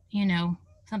shoot, you know,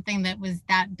 something that was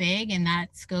that big and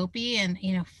that scopy, and,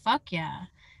 you know, fuck yeah.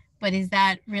 But is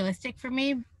that realistic for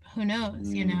me? Who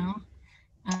knows, you know?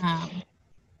 I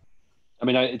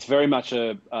mean, it's very much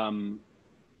a,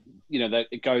 you know, that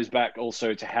it goes back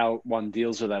also to how one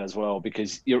deals with that as well,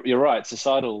 because you're right,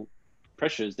 societal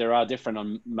pressures, there are different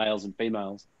on males and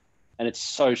females, and it's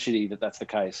so shitty that that's the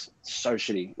case. It's so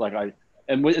shitty. Like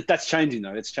that's changing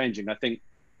though. It's changing. I think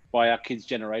by our kids'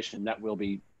 generation, that will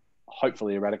be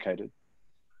hopefully eradicated.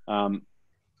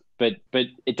 But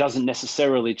it doesn't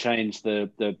necessarily change the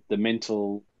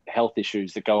mental health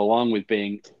issues that go along with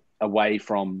being away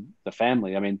from the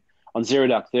family. I mean, on 0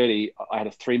 Dark 30, I had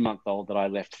a 3-month-old that I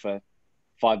left for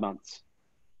 5 months.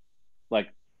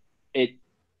 Like, it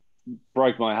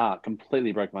broke my heart,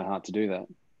 completely broke my heart to do that.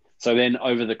 So then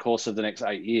over the course of the next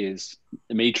 8 years,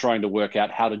 me trying to work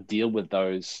out how to deal with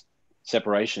those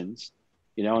separations,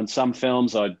 you know, in some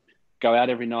films I'd go out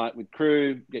every night with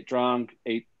crew, get drunk,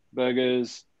 eat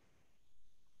burgers,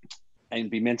 and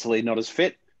be mentally not as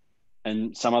fit.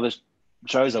 And some other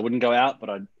shows I wouldn't go out, but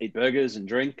I'd eat burgers and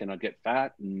drink, and I'd get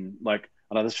fat. And like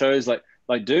on other shows, like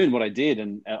doing what I did,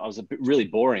 and I was a bit really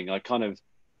boring. I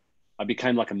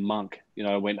became like a monk. You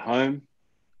know, I went home,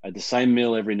 I had the same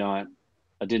meal every night.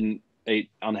 I didn't eat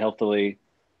unhealthily.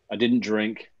 I didn't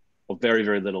drink, or very,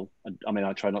 very little. I mean,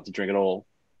 I tried not to drink at all.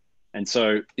 And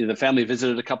so the family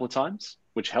visited a couple of times,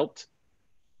 which helped.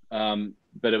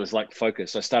 But it was like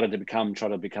focus. I started to try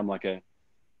to become like a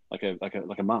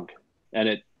monk,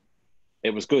 and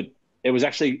it was good. It was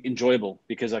actually enjoyable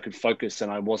because I could focus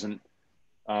and I wasn't,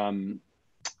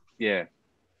 yeah.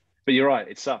 But you're right.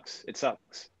 It sucks. It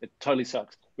sucks. It totally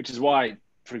sucks. Which is why,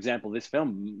 for example, this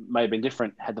film may have been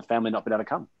different had the family not been able to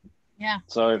come. Yeah.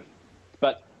 So,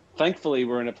 but thankfully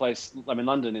we're in a place, I mean,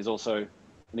 London is also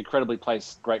an incredibly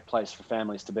great place for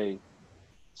families to be.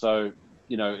 So,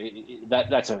 you know,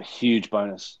 that's a huge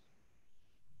bonus.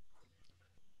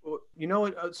 Well, you know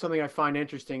what? Something I find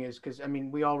interesting is because I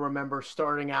mean, we all remember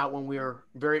starting out when we were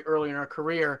very early in our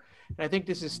career, and I think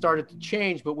this has started to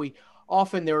change. But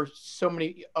there are so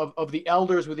many of the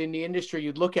elders within the industry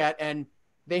you'd look at, and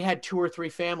they had 2 or 3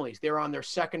 families. They were on their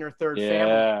second or third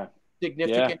family,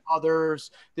 significant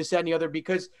others, this, that, and the other,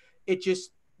 because it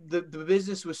just the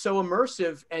business was so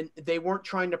immersive, and they weren't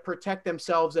trying to protect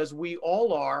themselves as we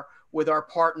all are with our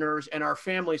partners and our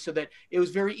family, so that it was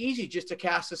very easy just to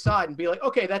cast aside and be like,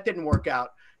 okay, that didn't work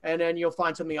out. And then you'll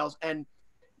find something else. And,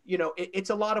 you know, it's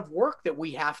a lot of work that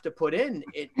we have to put in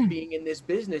it being in this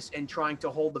business and trying to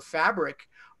hold the fabric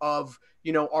of,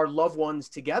 you know, our loved ones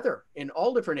together in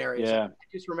all different areas. Yeah. I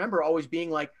just remember always being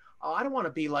like, oh, I don't want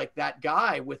to be like that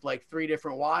guy with like 3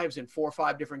 different wives and 4 or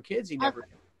 5 different kids. He never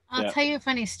did. I'll tell you a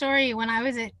funny story. When I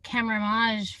was at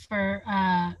Camerimage for,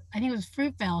 I think it was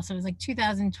Fruitvale, so it was like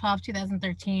 2012,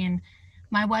 2013,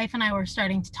 my wife and I were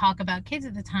starting to talk about kids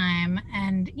at the time,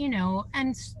 and, you know,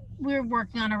 and we were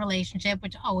working on a relationship,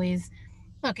 which always,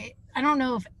 look, I don't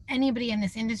know if anybody in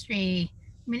this industry,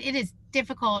 I mean, it is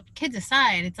difficult, kids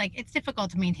aside, it's like, it's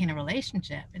difficult to maintain a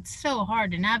relationship. It's so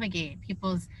hard to navigate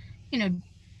people's, you know,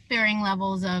 varying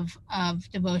levels of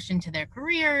devotion to their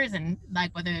careers, and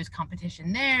like whether there's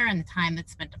competition there and the time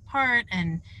that's spent apart,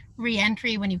 and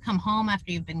re-entry when you come home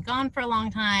after you've been gone for a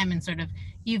long time, and sort of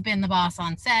you've been the boss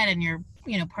on set and your,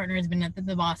 you know, partner has been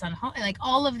the boss on home, like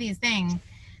all of these things.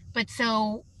 But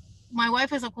so my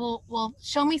wife was like, well,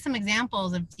 show me some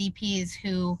examples of DPs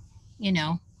who, you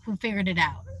know, who figured it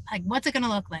out. Like, what's it going to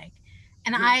look like?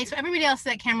 And so everybody else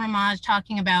at Camerimage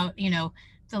talking about, you know,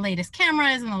 the latest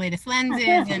cameras and the latest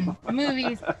lenses and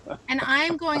movies, and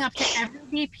I'm going up to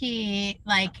every DP,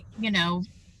 like, you know,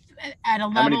 at a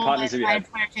level that I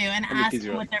aspire to, and ask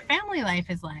what their family life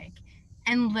is like.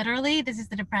 And literally, this is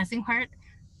the depressing part,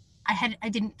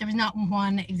 there was not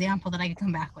one example that I could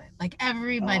come back with. Like,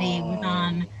 everybody was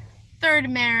on third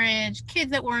marriage,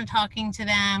 kids that weren't talking to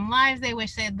them, lives they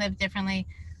wish they had lived differently.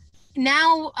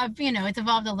 Now, you know, it's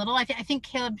evolved a little. I think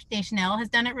Caleb Deschanel has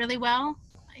done it really well.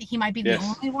 He might be the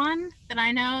only one that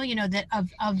I know, you know, that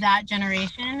of that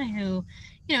generation who,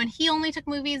 you know, and he only took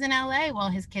movies in LA while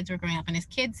his kids were growing up, and his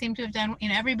kids seem to have done, you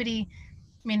know, everybody,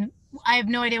 I mean, I have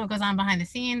no idea what goes on behind the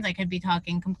scenes. I could be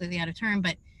talking completely out of turn,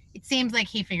 but it seems like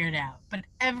he figured it out. But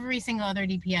every single other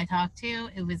DP I talked to,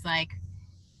 it was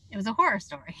a horror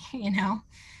story, you know?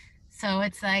 So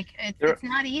it's like, it's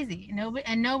not easy.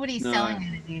 Nobody's selling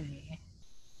it as easy.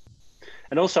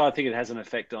 And also I think it has an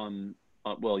effect on,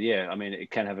 well, yeah, I mean,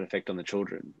 it can have an effect on the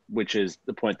children, which is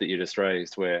the point that you just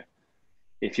raised, where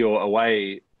if you're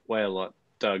away a lot,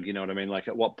 Doug, you know what I mean? Like,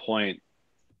 at what point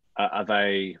are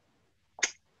they,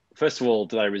 first of all,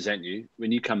 do they resent you?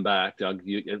 When you come back, Doug,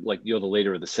 you're the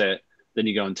leader of the set, then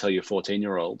you go and tell your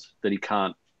 14-year-old that he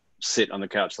can't sit on the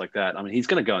couch like that. I mean, he's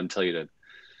going to go and tell you to,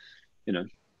 you know,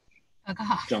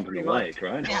 jump in the lake,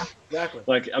 right? Yeah, exactly.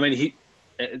 Like, I mean,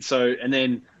 and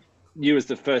then you as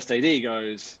the first AD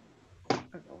goes,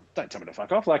 don't tell me to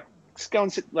fuck off. Like, just go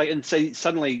and sit, like, and say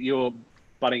suddenly you're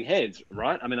butting heads,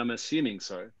 right? I mean, I'm assuming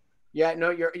so. Yeah, no,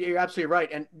 you're absolutely right.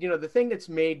 And, you know, the thing that's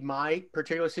made my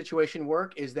particular situation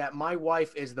work is that my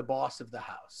wife is the boss of the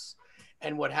house.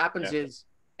 And what happens is,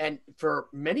 and for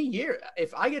many years,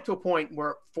 if I get to a point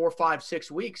where 4, 5,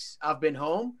 6 weeks I've been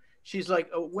home, she's like,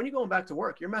 oh, when are you going back to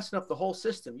work? You're messing up the whole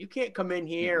system. You can't come in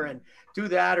here and do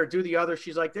that or do the other.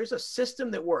 She's like, there's a system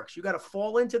that works. You got to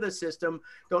fall into the system.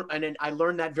 And then I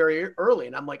learned that very early.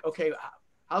 And I'm like, okay,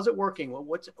 how's it working? Well,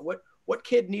 what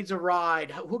kid needs a ride?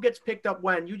 Who gets picked up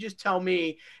when? You just tell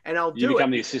me and I'll do it. You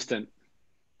become the assistant.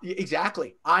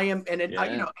 Exactly. I am. And then,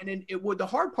 you know, and then the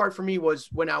hard part for me was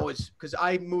when because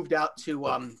I moved out to,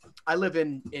 I live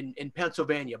in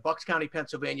Pennsylvania, Bucks County,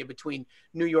 Pennsylvania, between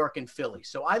New York and Philly.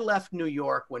 So I left New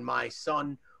York when my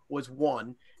son was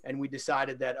 1, and we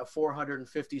decided that a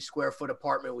 450 square foot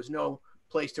apartment was no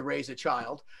place to raise a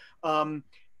child.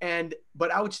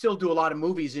 But I would still do a lot of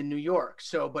movies in New York.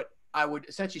 So, but I would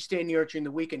essentially stay in New York during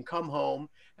the week and come home.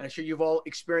 And I'm sure you've all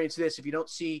experienced this. If you don't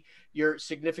see your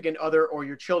significant other or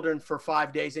your children for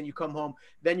 5 days, then you come home,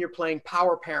 then you're playing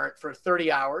power parent for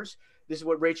 30 hours. This is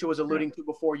what Rachel was alluding to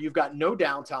before. You've got no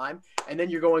downtime, and then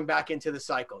you're going back into the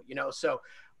cycle, you know? So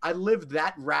I lived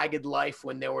that ragged life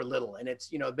when they were little. And it's,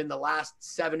 you know, been the last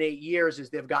 7-8 years as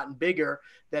they've gotten bigger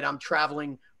that I'm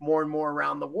traveling more and more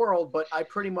around the world. But I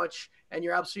pretty much, and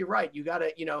you're absolutely right. You got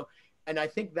to, you know, and I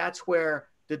think that's where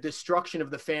the destruction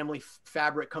of the family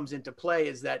fabric comes into play,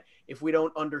 is that if we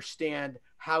don't understand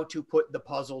how to put the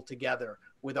puzzle together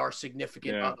with our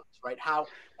significant others, right? How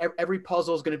every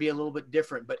puzzle is going to be a little bit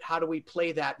different, but how do we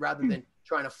play that rather than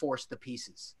trying to force the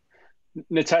pieces?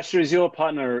 Natasha, is your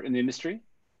partner in the industry?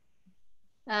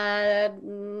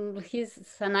 He's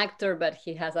an actor, but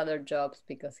he has other jobs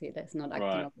because he is not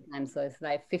acting all the time. So it's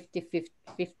like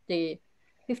 50%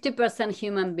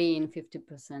 human being,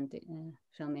 50%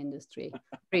 film industry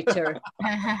creature.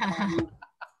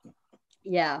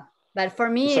 Yeah, but for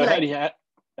me, so like, how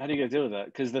do you deal with that?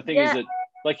 Because the thing is that,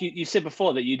 like you said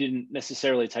before, that you didn't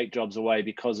necessarily take jobs away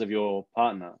because of your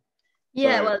partner.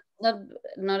 Yeah, so, well,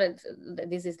 not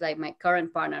this is like my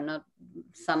current partner. Not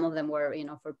some of them were, you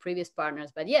know, for previous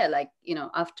partners, but yeah, like, you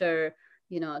know, after,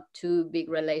 you know, 2 big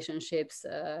relationships,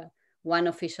 1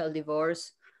 official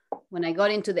divorce. When I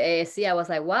got into the ASC, I was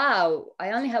like, wow,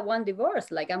 I only have 1 divorce.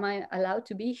 Like, am I allowed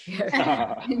to be here?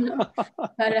 You know?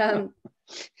 But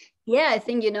yeah, I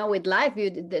think, you know, with life,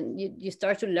 you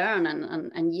start to learn,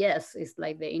 and yes, it's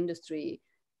like the industry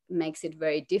makes it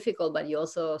very difficult, but you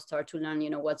also start to learn, you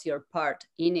know, what's your part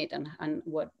in it, and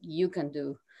what you can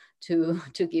do to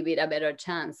give it a better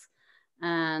chance.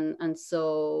 And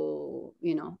so,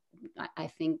 you know, I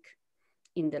think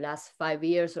in the last 5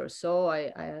 years or so,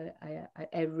 I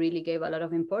really gave a lot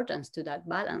of importance to that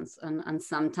balance. And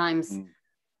sometimes,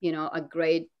 you know, a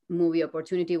great movie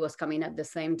opportunity was coming at the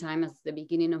same time as the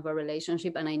beginning of a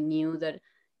relationship. And I knew that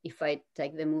if I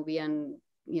take the movie and,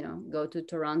 you know, go to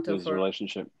Toronto for a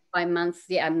relationship 5 months,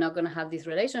 yeah, I'm not going to have this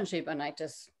relationship. And I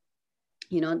just,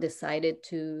 you know, decided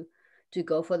to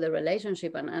go for the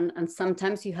relationship. And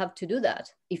sometimes you have to do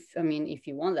that if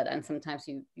you want that. And sometimes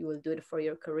you will do it for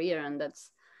your career. And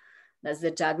that's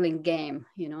the juggling game,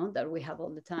 you know, that we have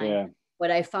all the time. Yeah.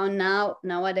 What I found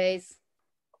nowadays,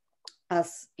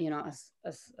 as you know, as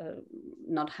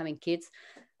not having kids,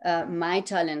 my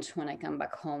challenge when I come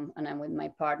back home and I'm with my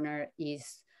partner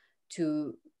is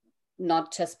to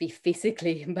not just be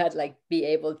physically, but like be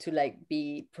able to like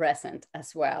be present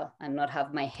as well, and not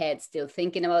have my head still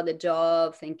thinking about the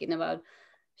job, thinking about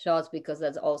shots, because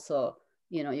that's also,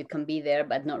 you know, you can be there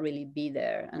but not really be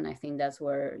there. And I think that's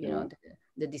where, you know,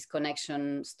 the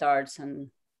disconnection starts,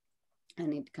 and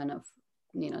it kind of,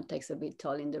 you know, takes a bit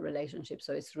toll in the relationship.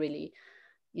 So it's really,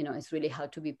 you know, it's really how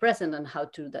to be present and how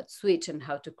to do that switch and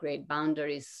how to create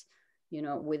boundaries, you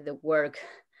know, with the work,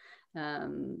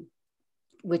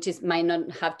 which is might not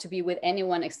have to be with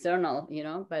anyone external, you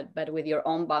know, but with your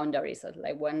own boundaries.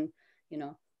 Like when, you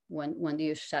know, when do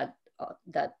you shut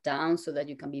that down so that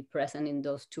you can be present in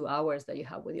those 2 hours that you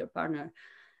have with your partner?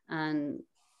 And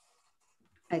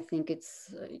I think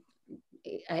it's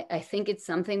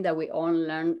something that we all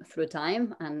learn through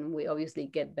time, and we obviously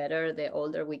get better the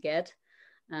older we get,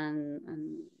 and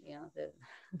you know,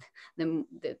 the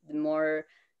more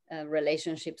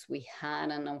relationships we had,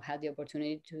 and I had the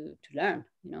opportunity to learn,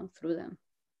 you know, through them.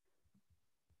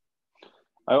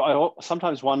 I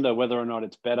sometimes wonder whether or not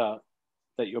it's better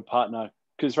that your partner,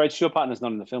 because Rachel, your partner's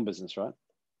not in the film business, right?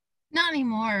 Not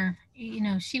anymore. You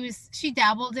know, she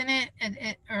dabbled in it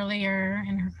earlier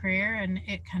in her career, and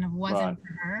it kind of wasn't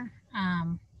for her.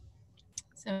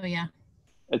 So yeah.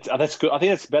 That's good. I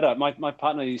think that's better. My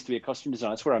partner used to be a costume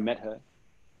designer. That's where I met her,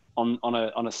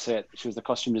 on a set. She was the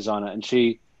costume designer, and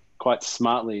she quite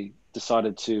smartly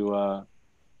decided to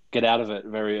get out of it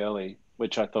very early,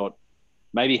 which I thought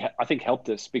I think helped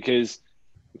us, because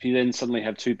if you then suddenly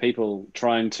have 2 people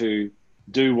trying to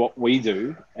do what we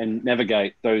do and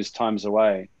navigate those times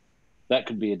away, that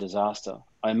could be a disaster.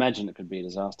 I imagine it could be a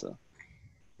disaster.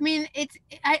 I mean,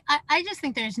 I just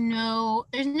think there's no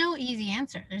easy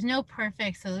answer. There's no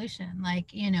perfect solution.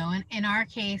 Like, you know, in our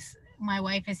case, my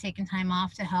wife has taken time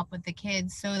off to help with the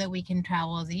kids so that we can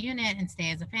travel as a unit and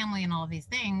stay as a family and all of these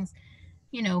things,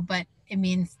 you know, but it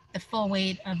means the full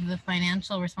weight of the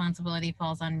financial responsibility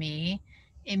falls on me.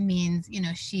 It means, you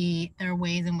know, there are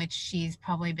ways in which she's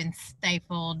probably been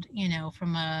stifled, you know,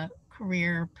 from a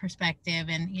career perspective,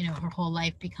 and, you know, her whole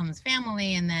life becomes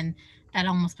family, and then that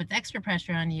almost puts extra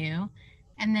pressure on you.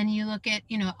 And then you look at,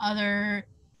 other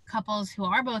couples who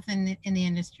are both in the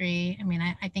industry. I mean,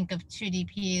 I think of two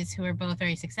DPs who are both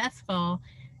very successful,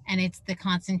 and it's the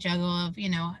constant juggle of,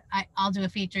 I'll do a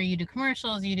feature, you do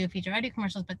commercials, you do a feature, I do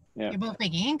commercials, but you're both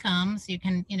making income, so you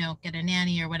can, get a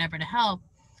nanny or whatever to help.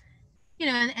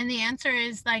 And the answer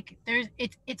is like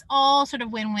it's all sort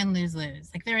of win-win, lose-lose.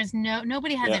 Like there is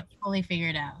nobody has it fully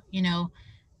figured out.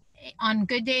 On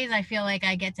good days I feel like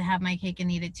I get to have my cake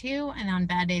and eat it too, and on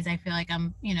bad days I feel like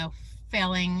I'm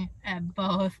failing at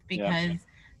both because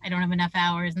I don't have enough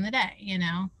hours in the day.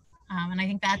 And I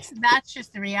think that's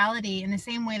just the reality. In the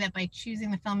same way that by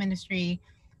choosing the film industry,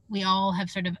 we all have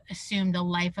sort of assumed a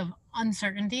life of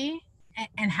uncertainty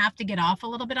and have to get off a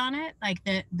little bit on it, like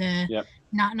the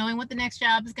not knowing what the next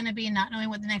job is going to be, not knowing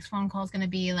what the next phone call is going to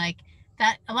be, like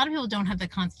that. A lot of people don't have the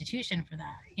constitution for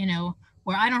that,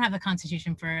 where I don't have the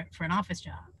constitution for an office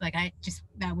job. Like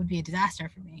that would be a disaster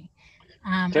for me.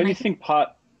 Don't you think part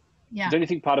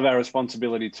of our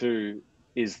responsibility too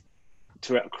is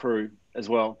to our crew as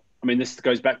well? I mean, this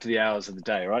goes back to the hours of the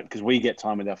day, right? Because we get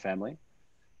time with our family,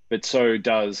 but so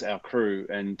does our crew.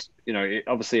 And,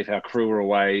 obviously if our crew are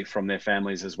away from their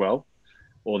families as well,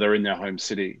 or they're in their home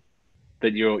city,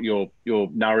 that you're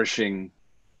nourishing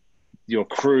your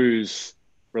crew's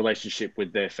relationship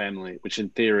with their family, which in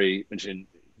theory,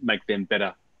 make them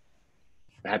better,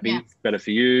 happy, better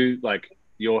for you. Like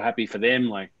you're happy for them.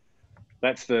 Like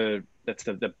that's the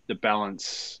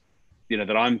balance,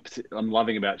 that I'm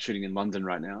loving about shooting in London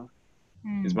right now,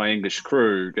 is my English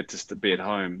crew get to be at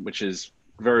home, which is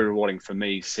very rewarding for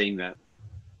me seeing that.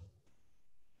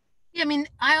 Yeah, I mean,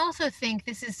 I also think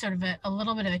this is sort of a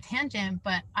little bit of a tangent,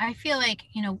 but I feel like,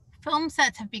 film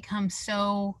sets have become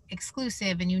so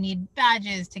exclusive and you need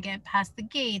badges to get past the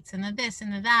gates and the this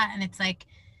and the that. And it's like,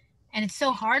 and it's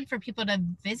so hard for people to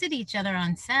visit each other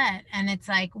on set. And it's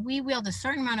like, we wield a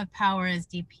certain amount of power as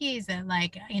DPs that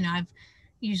like, I've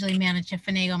usually managed to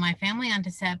finagle my family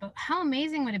onto set, but how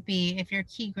amazing would it be if your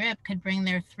key grip could bring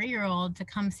their 3-year-old to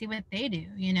come see what they do,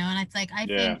 And it's like, I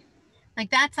think like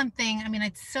that's something, I mean,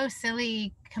 it's so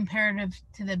silly comparative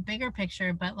to the bigger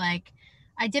picture, but like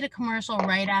I did a commercial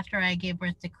right after I gave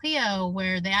birth to Cleo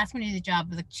where they asked me to do the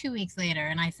job like 2 weeks later.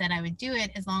 And I said I would do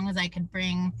it as long as I could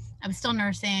I was still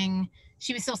nursing.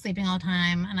 She was still sleeping all the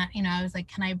time. And I was like,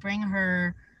 can I bring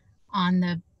her on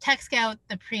the tech scout,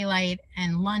 the pre-light,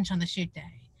 and lunch on the shoot day?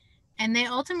 And they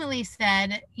ultimately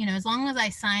said, as long as I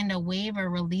signed a waiver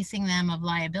releasing them of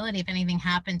liability if anything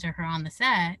happened to her on the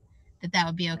set, that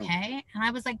would be okay. And I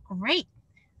was like, great,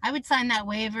 I would sign that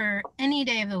waiver any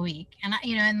day of the week. And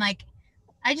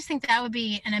I just think that would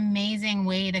be an amazing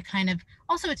way to kind of,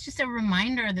 also it's just a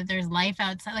reminder that there's life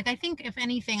outside. Like I think if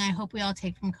anything, I hope we all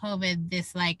take from COVID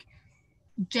this like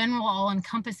general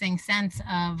all-encompassing sense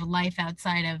of life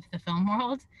outside of the film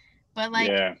world. But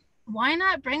like why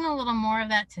not bring a little more of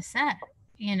that to set?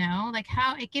 Like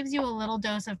how it gives you a little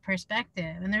dose of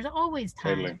perspective, and there's always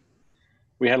time. Totally.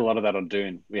 We had a lot of that on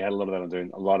Dune. A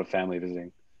lot of family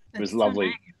visiting. It was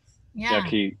lovely. So nice.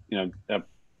 Our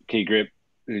key grip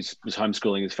who was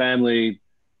homeschooling his family,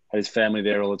 had his family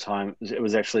there all the time. It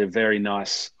was actually a very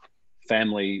nice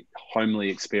family, homely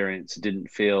experience. It didn't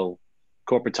feel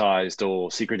corporatized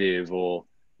or secretive or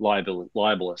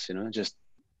libelous, just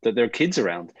that there are kids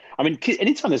around. I mean,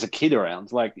 anytime there's a kid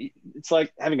around, like it's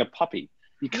like having a puppy.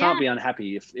 You can't be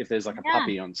unhappy if there's like a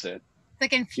puppy on set. It's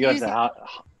like infusing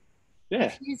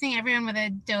everyone with a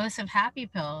dose of happy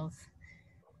pills.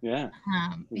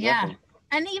 Exactly.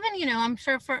 And even, I'm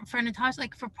sure for Natasha,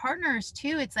 like for partners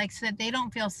too, it's like so that they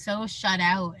don't feel so shut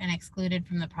out and excluded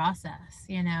from the process,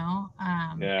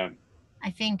 I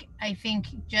think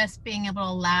just being able to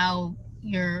allow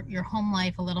your home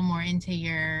life a little more into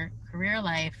your career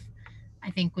life,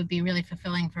 I think would be really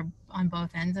fulfilling on both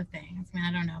ends of things. I mean,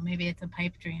 I don't know, maybe it's a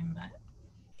pipe dream, but.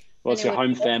 Well, it's your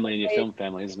home family and your film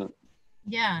family, isn't it?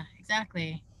 Yeah,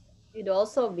 exactly. It'd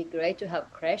also be great to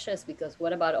have crashes, because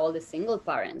what about all the single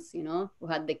parents, who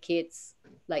had the kids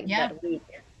like that week,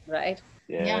 right?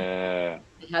 Yeah.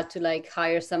 You had to like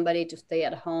hire somebody to stay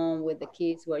at home with the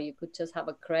kids, where you could just have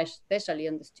a crash, especially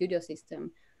on the studio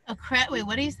system. Wait,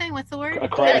 what are you saying? What's the word? A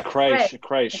crash.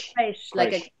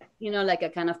 Like a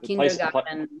kind of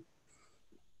kindergarten.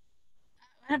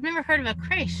 I've never heard of a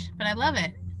crash, but I love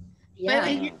it. Yeah.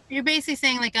 But you're basically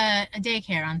saying like a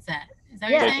daycare on set. Is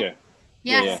that what you're saying?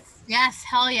 Yes,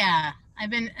 hell yeah.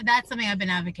 That's something I've been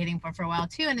advocating for a while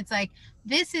too. And it's like,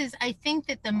 I think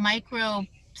that the micro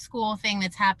school thing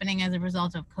that's happening as a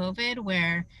result of COVID,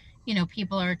 where,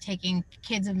 people are taking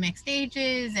kids of mixed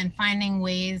ages and finding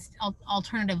ways,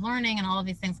 alternative learning and all of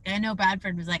these things. I know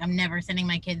Bradford was like, I'm never sending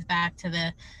my kids back to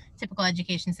the typical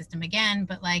education system again,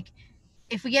 but like,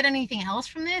 if we get anything else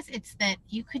from this, it's that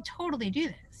you could totally do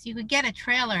this. You could get a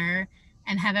trailer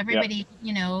and have everybody,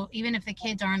 you know, even if the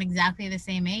kids aren't exactly the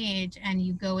same age, and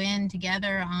you go in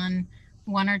together on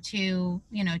one or two,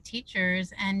 you know,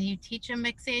 teachers, and you teach a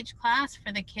mixed age class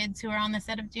for the kids who are on the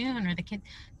set of Dune, or the kids.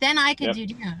 Then I could do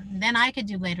Dune. Then I could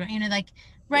do Blade Runner. You know, like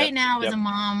right now as a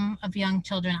mom of young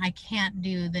children, I can't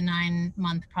do the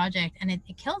 9-month project, and it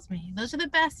kills me. Those are the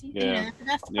best, you know, that's the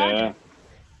best project.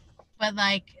 But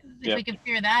like, if we could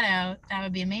figure that out, that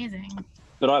would be amazing.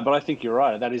 But I think you're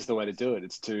right. That is the way to do it.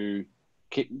 It's to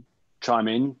chime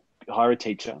in, hire a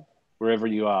teacher wherever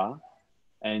you are,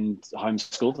 and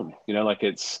homeschool them. You know, like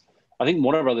it's. I think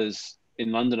Warner Brothers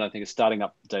in London, I think, is starting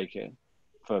up daycare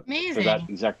for that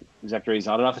exact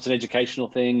reason. I don't know if it's an educational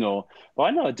thing or. Well,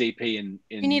 I know a DP in.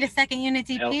 You need a second unit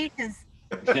DP because.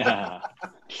 Yeah,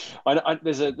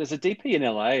 there's a DP in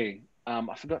LA.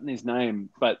 I've forgotten his name,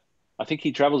 but I think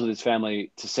he travels with his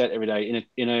family to set every day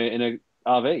in a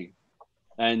RV,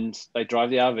 and they drive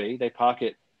the RV, they park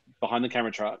it behind the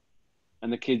camera truck,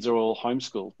 and the kids are all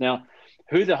homeschooled. Now,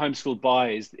 who they're homeschooled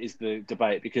by is the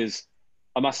debate, because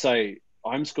I must say,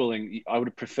 homeschooling, I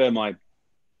would prefer my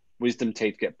wisdom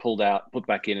teeth get pulled out, put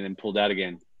back in, and then pulled out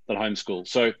again than homeschool.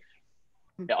 So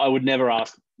I would never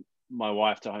ask my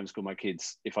wife to homeschool my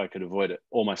kids if I could avoid it,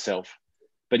 or myself.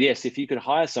 But yes, if you could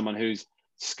hire someone who's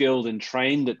skilled and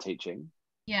trained at teaching,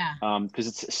 because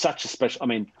it's such a special. I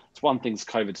mean, it's one thing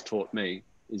COVID's taught me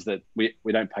is that we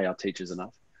don't pay our teachers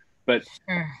enough. But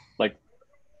like,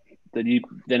 that you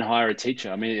then hire a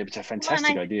teacher. I mean, it's a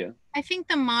fantastic idea. I think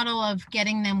the model of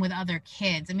getting them with other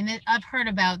kids. I mean, I've heard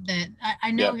about the.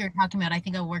 I know you're talking about. I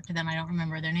think I worked with them. I don't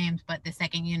remember their names, but the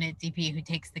second unit DP who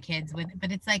takes the kids with.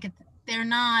 But it's like they're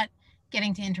not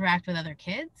getting to interact with other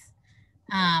kids,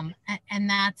 and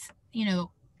that's, you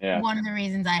know, one of the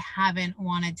reasons I haven't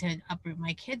wanted to uproot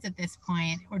my kids at this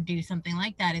point or do something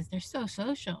like that is they're so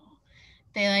social.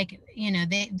 They like, you know,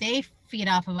 they feed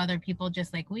off of other people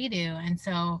just like we do. And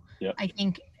so I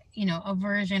think, you know, a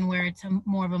version where it's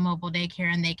more of a mobile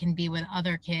daycare and they can be with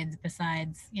other kids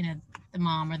besides, you know, the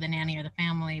mom or the nanny or the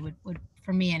family would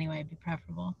for me anyway, be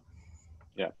preferable.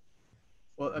 Yeah.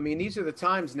 Well, I mean, these are the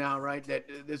times now, right? That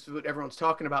this is what everyone's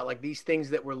talking about, like these things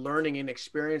that we're learning and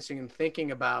experiencing and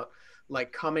thinking about,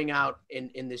 like coming out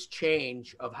in this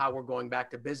change of how we're going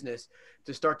back to business,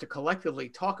 to start to collectively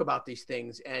talk about these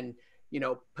things and, you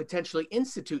know, potentially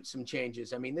institute some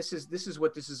changes. I mean, this is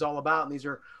what this is all about. And these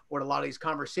are what a lot of these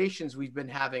conversations we've been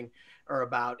having are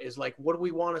about, is like, what do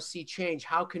we want to see change?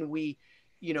 How can we,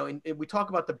 you know, and we talk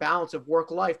about the balance of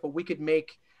work life, but we could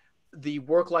make the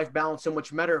work-life balance so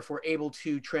much better if we're able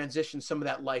to transition some of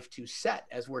that life to set,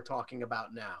 as we're talking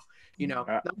about now, you know,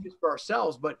 not just for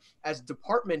ourselves, but as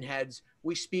department heads,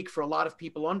 we speak for a lot of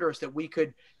people under us that we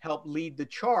could help lead the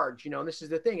charge, you know. And this is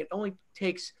the thing. It only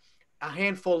takes a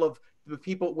handful of the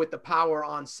people with the power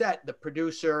on set, the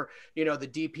producer, you know, the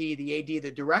DP, the AD,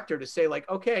 the director, to say like,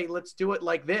 okay, let's do it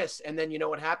like this. And then, you know,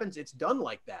 what happens? It's done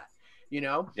like that, you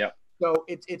know? Yeah. So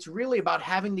it's really about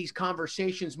having these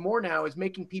conversations more now, is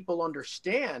making people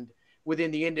understand within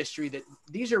the industry that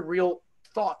these are real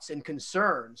thoughts and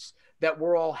concerns that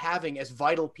we're all having as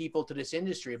vital people to this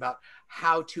industry, about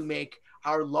how to make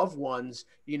our loved ones,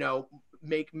 you know,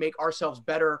 make ourselves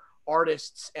better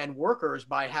artists and workers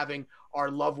by having our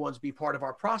loved ones be part of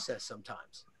our process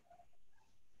sometimes.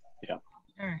 Yeah.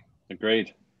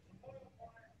 Agreed.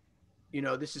 You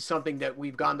know, this is something that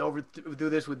we've gone over through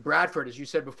this with Bradford. As you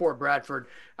said before, Bradford,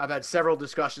 I've had several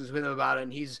discussions with him about it,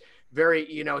 and he's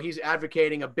very, you know, he's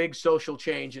advocating a big social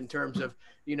change in terms of,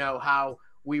 you know, how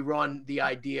we run the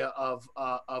idea of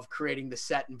creating the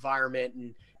set environment,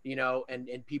 and, you know, and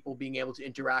people being able to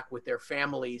interact with their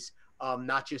families,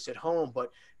 not just at home,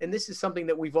 and this is something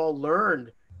that we've all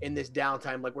learned in this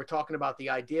downtime. Like, we're talking about the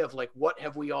idea of like, what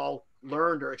have we all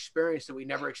learned or experienced that we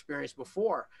never experienced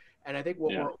before? And I think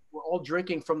what we're all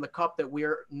drinking from the cup, that we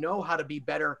know how to be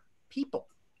better people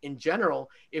in general,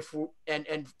 if we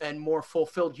and more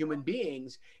fulfilled human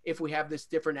beings, if we have this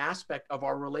different aspect of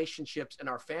our relationships and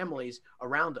our families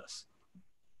around us.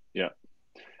 Yeah.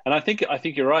 And I think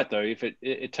you're right though. If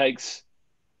it takes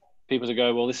people to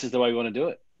go, well, this is the way we want to do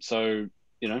it. So,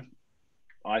 you know,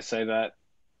 I say that,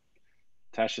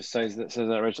 Tasha says that,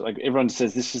 Rachel, like everyone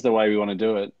says, this is the way we want to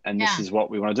do it, and this is what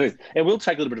we want to do. It will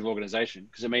take a little bit of organization,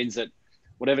 because it means that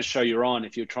whatever show you're on,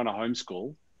 if you're trying to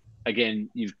homeschool, again,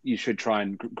 you should try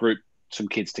and group some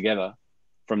kids together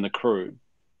from the crew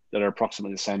that are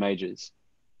approximately the same ages,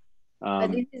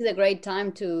 But this is a great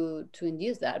time to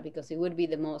induce that, because it would be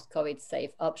the most COVID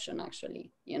safe option,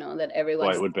 actually. You know, that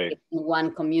everyone's it would be. in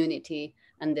one community,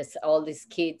 and this all these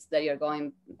kids that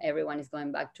everyone is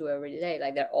going back to every day.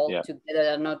 Like they're all together,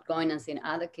 they're not going and seeing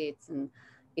other kids, and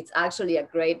it's actually a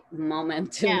great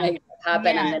moment to make it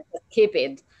happen and then just keep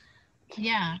it.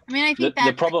 Yeah, I mean, I think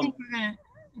the problem. I think we're gonna.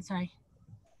 Sorry.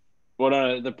 Well,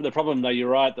 no, the problem, though, you're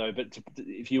right, though. But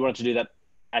if you wanted to do that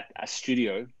at a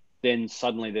studio, then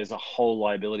suddenly there's a whole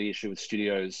liability issue with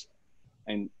studios,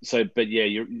 and so. But yeah,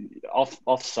 you're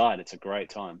off-site. It's a great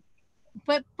time.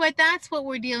 But that's what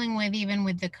we're dealing with, even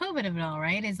with the COVID of it all,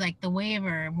 right? Is like the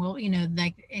waiver. Well, you know,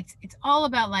 like it's all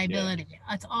about liability.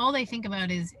 That's all they think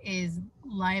about is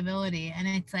liability, and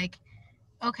it's like,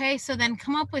 okay, so then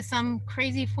come up with some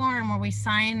crazy form where we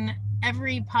sign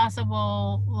every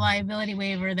possible liability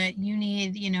waiver that you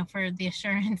need, you know, for the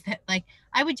assurance that, like,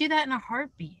 I would do that in a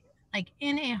heartbeat. Like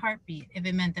in a heartbeat, if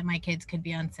it meant that my kids could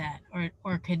be on set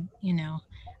or could, you know,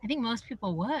 I think most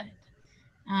people would.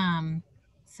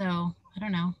 So I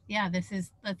don't know. Yeah, let's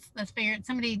figure it.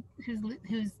 Somebody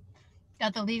who's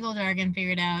got the legal jargon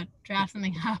figured out, draft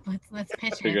something up. Let's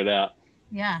pitch Figure it out.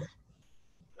 Yeah.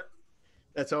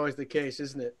 That's always the case,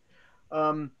 isn't it?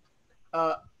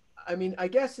 I mean, I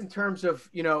guess in terms of,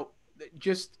 you know,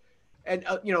 just, and,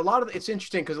 you know, it's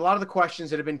interesting because a lot of the questions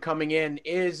that have been coming in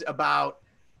is about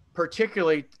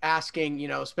particularly asking, you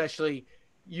know, especially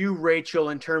you, Rachel,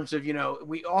 in terms of, you know,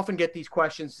 we often get these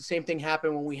questions. The same thing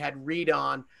happened when we had Reed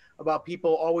on, about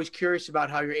people always curious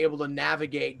about how you're able to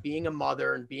navigate being a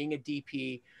mother and being a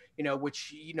DP, you know,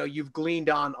 which, you know, you've gleaned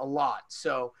on a lot.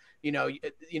 So, you know,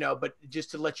 but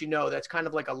just to let you know, that's kind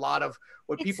of like a lot of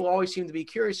what people always seem to be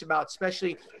curious about,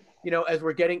 especially, you know, as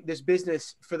we're getting this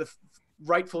business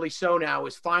rightfully so now,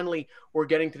 is finally we're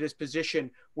getting to this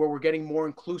position where we're getting more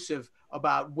inclusive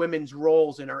about women's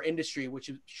roles in our industry,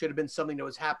 which should have been something that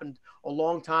was happened a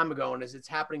long time ago. And as it's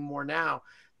happening more now,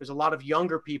 there's a lot of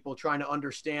younger people trying to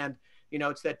understand, you know,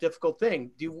 it's that difficult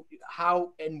thing.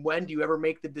 How and when do you ever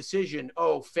make the decision,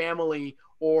 family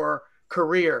or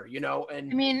career, you know?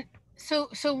 And I mean, so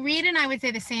Reed and I would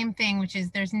say the same thing, which is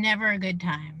there's never a good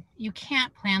time. You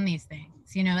can't plan these things.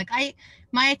 You know, like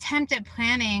my attempt at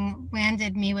planning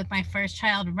landed me with my first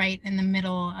child right in the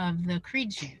middle of the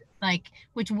Creed shoot, like,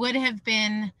 which would have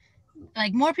been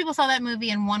like more people saw that movie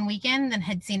in one weekend than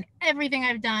had seen everything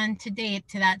I've done to date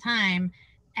to that time.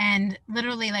 And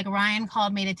literally, like, Ryan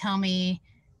called me to tell me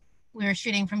we were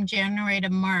shooting from January to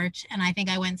March, and I think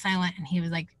I went silent, and he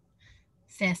was like,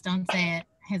 sis, don't say it.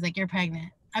 He's like, you're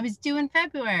pregnant. I was due in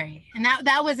February. And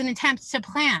that was an attempt to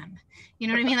plan. You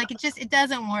know what I mean? Like, it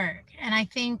doesn't work. And I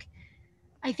think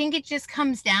it just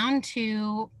comes down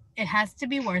to, it has to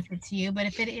be worth it to you. But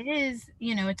if it is,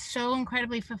 you know, it's so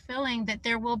incredibly fulfilling that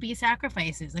there will be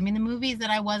sacrifices. I mean, the movies that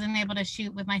I wasn't able to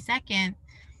shoot with my second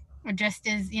are just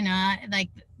as, you know, like,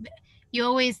 you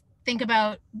always think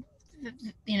about,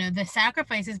 you know, the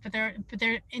sacrifices, but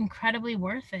they're incredibly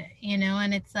worth it, you know?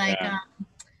 And it's like,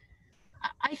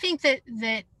 I think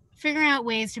that figuring out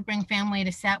ways to bring family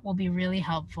to set will be really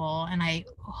helpful. And I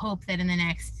hope that in the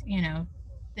next, you know,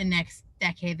 the next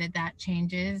decade that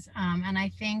changes. And I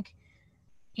think,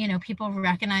 you know, people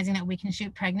recognizing that we can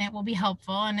shoot pregnant will be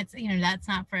helpful. And it's, you know, that's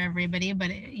not for everybody, but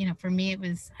you know, for me,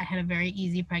 I had a very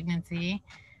easy pregnancy.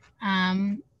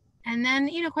 And then,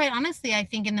 you know, quite honestly, I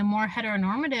think in the more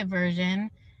heteronormative version,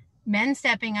 men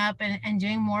stepping up and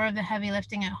doing more of the heavy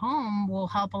lifting at home will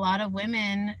help a lot of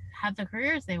women have the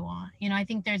careers they want. You know, I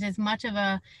think there's as much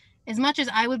as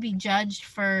I would be judged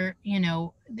for, you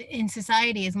know, in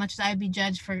society, as much as I would be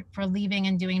judged for leaving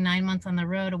and doing 9 months on the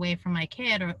road away from my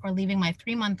kid, or leaving my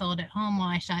 3-month-old at home while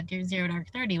I shot Zero Dark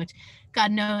 30, which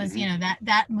God knows, you know,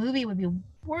 that movie would be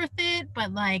worth it,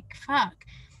 but like, fuck,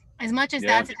 as much as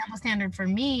that's a double standard for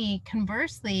me,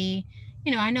 conversely,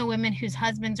 you know, I know women whose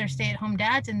husbands are stay-at-home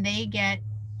dads, and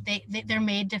they're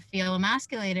made to feel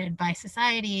emasculated by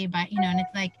society, by, you know, and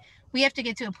it's like, we have to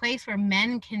get to a place where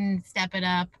men can step it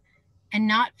up and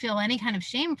not feel any kind of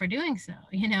shame for doing so,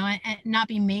 you know, and not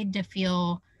be made to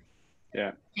feel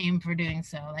shame for doing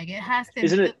so. Like, it has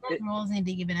to, roles need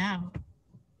to even out.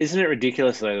 Isn't it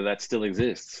ridiculous though that still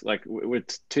exists? Like, we're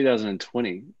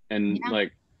 2020, and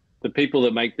like, the people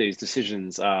that make these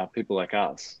decisions are people like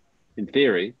us, in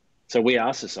theory. So we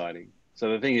are society.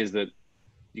 So the thing is that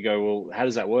you go, well, how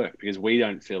does that work? Because we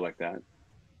don't feel like that.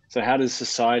 So how does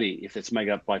society, if it's made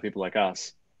up by people like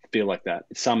us, feel like that?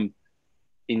 It's some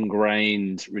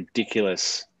ingrained,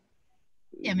 ridiculous.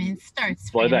 Yeah, I mean, it starts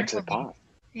blowback to the past.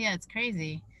 Yeah, it's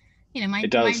crazy. You know,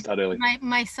 it does start early.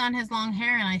 My son has long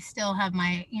hair, and I still have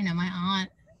my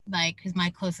aunt, like, who's my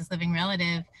closest living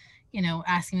relative, you know,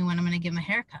 asking me when I'm going to give him a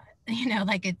haircut. you know,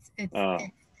 like I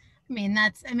mean,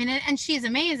 and she's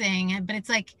amazing, but it's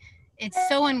like, it's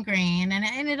so ingrained, and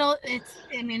I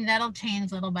mean, that'll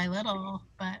change little by little,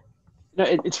 but. No,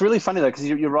 it's really funny though, because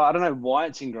you're right. I don't know why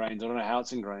it's ingrained. I don't know how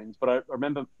it's ingrained, but I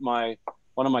remember one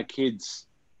of my kids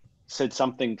said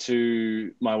something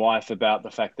to my wife about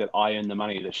the fact that I earn the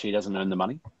money, that she doesn't earn the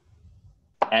money.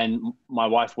 And my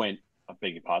wife went, I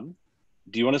beg your pardon?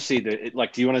 Do you want to see do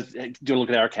you want to look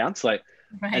at our accounts? Like,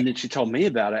 Right. And then she told me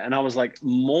about it. And I was like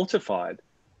mortified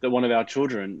that one of our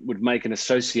children would make an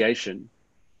association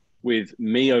with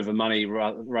me over money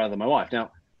rather than my wife.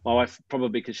 Now, my wife, probably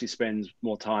because she spends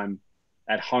more time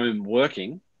at home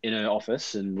working in her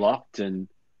office and locked and,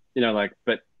 you know, like,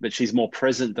 but she's more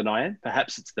present than I am.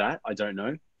 Perhaps it's that, I don't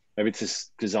know. Maybe it's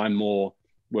just because I'm more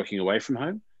working away from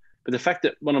home. But the fact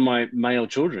that one of my male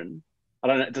children, I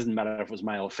don't know, it doesn't matter if it was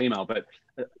male or female, but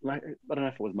I don't know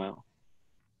if it was male,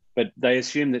 but they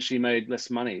assumed that she made less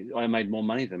money. I made more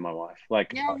money than my wife.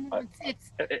 Like, Yeah,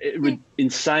 it would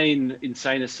insane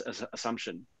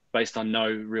assumption based on no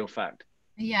real fact.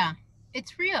 Yeah,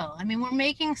 it's real. I mean, we're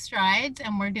making strides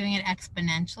and we're doing it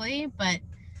exponentially, but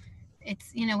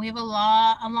it's, you know, we have a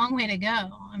long way to go.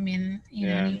 I mean, you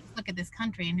know, you look at this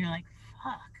country and you're like,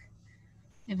 fuck,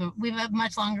 we have a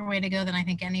much longer way to go than I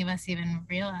think any of us even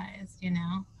realized, you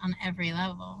know, on every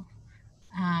level.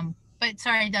 But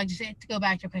sorry, Doug, just to go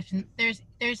back to your question,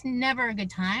 there's never a good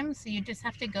time, so you just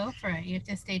have to go for it. You have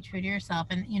to stay true to yourself.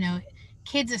 And, you know,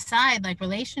 kids aside, like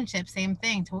relationships, same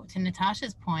thing, to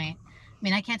Natasha's point. I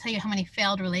mean, I can't tell you how many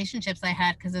failed relationships I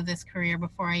had because of this career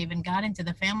before I even got into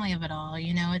the family of it all.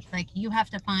 You know, it's like you have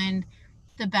to find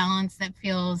the balance that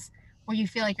feels, where you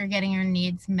feel like you're getting your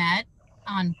needs met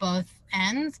on both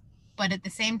ends, but at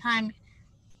the same time,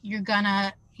 you're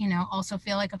gonna, you know, also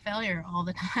feel like a failure all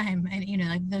the time. And, you know,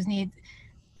 like those needs,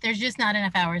 there's just not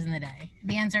enough hours in the day.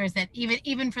 The answer is that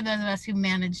even for those of us who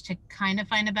manage to kind of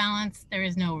find a balance, there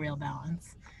is no real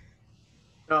balance.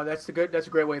 No, that's a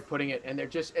great way of putting it. And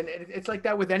it's like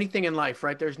that with anything in life,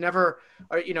 right? There's never,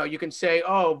 you know, you can say,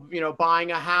 oh, you know,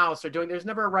 buying a house or there's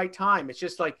never a right time. It's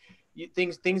just like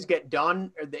things get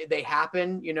done, or they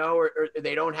happen, you know, or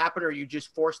they don't happen, or you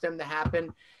just force them to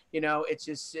happen. You know, it's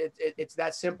just, it's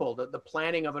that simple. The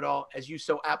planning of it all, as you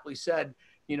so aptly said,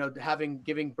 you know,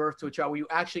 giving birth to a child. Were you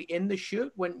actually in the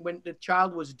shoot when the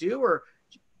child was due, or?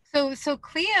 So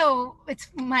Cleo,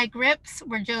 it's my grips.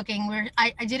 We're joking.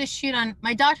 I did a shoot on,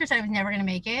 my doctor said I was never going to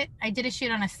make it. I did a shoot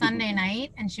on a Sunday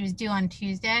night and she was due on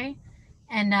Tuesday.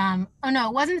 And, oh no,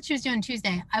 it wasn't that she was due on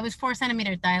Tuesday. I was 4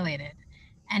 centimeters dilated.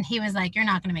 And he was like, you're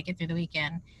not going to make it through the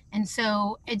weekend. And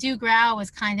so Edu Grau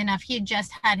was kind enough. He had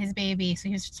just had his baby, so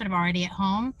he was sort of already at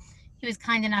home. He was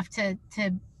kind enough to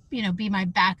you know, be my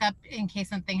backup in case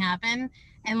something happened.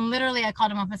 And literally I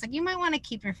called him up. I was like, you might want to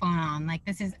keep your phone on. Like,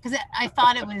 this is, because I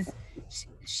thought it was,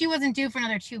 she wasn't due for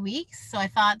another 2 weeks. So I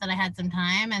thought that I had some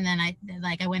time. And then I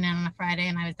went in on a Friday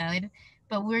and I was dilated.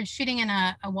 But we were shooting in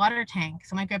a water tank.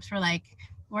 So my grips were like,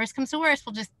 worst comes to worst,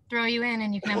 we'll just throw you in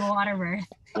and you can have a water birth.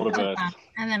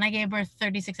 And then I gave birth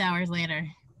 36 hours later.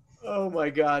 Oh my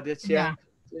God. It's, yeah.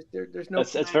 There's no.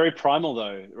 It's very primal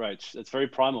though, Rach. It's very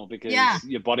primal because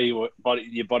your body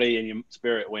and your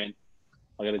spirit went,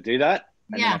 I got to do that,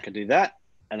 and then I can do that,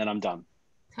 and then I'm done.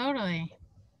 Totally.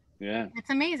 Yeah. It's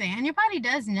amazing, and your body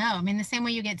does know. I mean, the same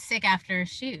way you get sick after a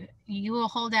shoot, you will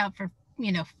hold out for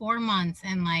 4 months,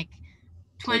 and like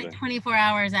 24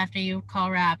 hours after you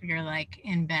call wrap, you're like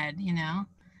in bed. You know,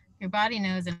 your body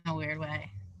knows in a weird way.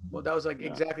 Well, that was like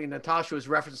exactly, Natasha was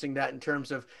referencing that in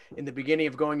terms of in the beginning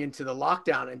of going into the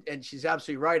lockdown. And she's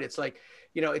absolutely right. It's like,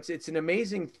 you know, it's an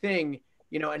amazing thing,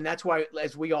 you know, and that's why,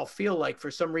 as we all feel like for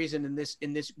some reason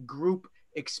in this group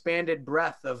expanded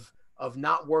breadth of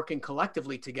not working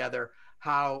collectively together,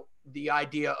 how the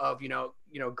idea of, you know,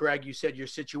 Greig, you said your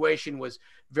situation was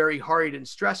very hurried and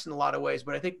stressed in a lot of ways,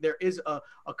 but I think there is a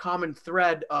common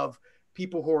thread of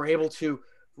people who are able to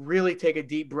really take a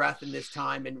deep breath in this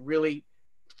time and really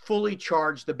fully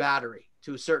charge the battery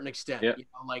to a certain extent, you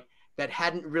know, like that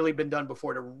hadn't really been done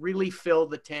before, to really fill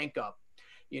the tank up,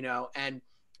 you know, and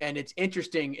it's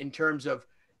interesting in terms of,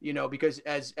 you know, because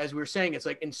as we were saying, it's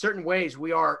like in certain ways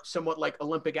we are somewhat like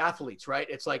Olympic athletes, right?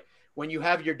 It's like when you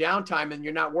have your downtime and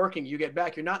you're not working, you get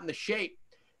back, you're not in the shape.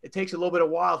 It takes a little bit of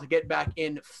while to get back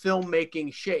in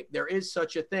filmmaking shape. There is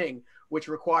such a thing, which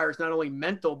requires not only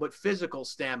mental, but physical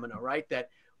stamina, right? That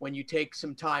when you take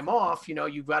some time off, you know,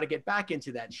 you've got to get back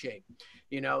into that shape,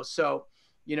 you know? So,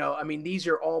 you know, I mean, these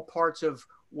are all parts of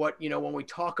what, you know, when we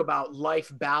talk about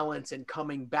life balance and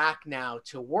coming back now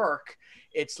to work,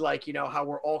 it's like, you know, how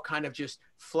we're all kind of just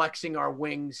flexing our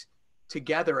wings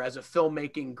together as a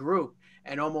filmmaking group,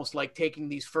 and almost like taking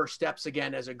these first steps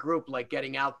again as a group, like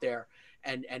getting out there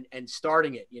and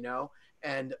starting it, you know.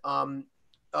 And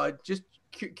just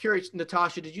curious,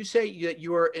 Natasha, did you say that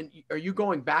you are you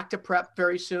going back to prep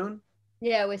very soon?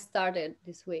 Yeah, we started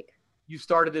this week. You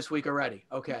started this week already.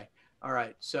 Okay. All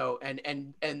right. So,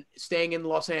 and staying in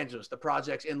Los Angeles, the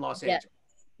project's in Los Yeah. Angeles.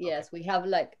 Yes, we have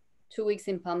like 2 weeks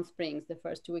in Palm Springs, the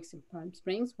first 2 weeks in Palm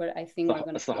Springs, where I think we're going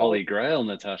to. That's the holy grail,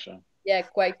 Natasha. Yeah,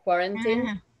 quite quarantine.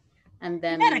 Yeah. And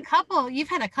then You've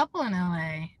had a couple in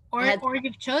LA, or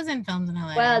you've chosen films in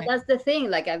LA. Well, that's the thing.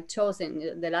 Like, I've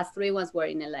chosen, the last 3 ones were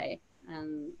in LA,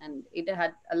 and it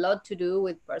had a lot to do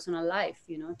with personal life.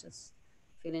 You know, just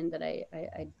feeling that I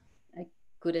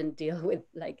couldn't deal with,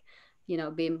 like, you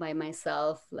know, being by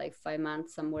myself like 5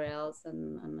 months somewhere else,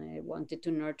 and I wanted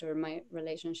to nurture my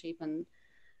relationship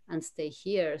and stay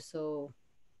here. So,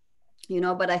 you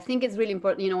know, but I think it's really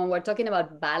important, you know, when we're talking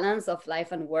about balance of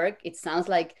life and work, it sounds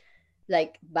like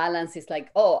balance is like,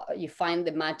 oh, you find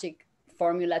the magic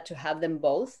formula to have them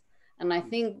both. And I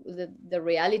think the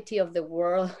reality of the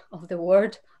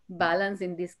word balance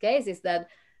in this case is that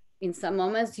in some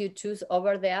moments you choose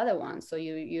over the other one. So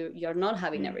you're not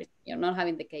having everything. You're not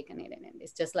having the cake and eating it.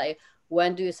 It's just like,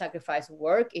 when do you sacrifice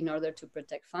work in order to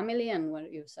protect family, and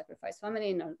when you sacrifice family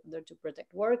in order to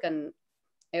protect work? And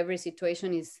every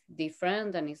situation is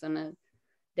different, and it's on a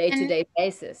day-to-day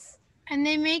basis. And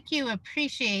they make you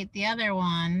appreciate the other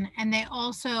one. And they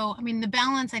also, I mean, the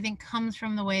balance, I think, comes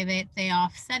from the way that they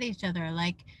offset each other.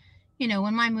 Like, you know,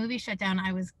 when my movie shut down,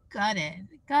 I was gutted,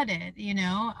 you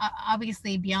know,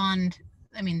 obviously beyond,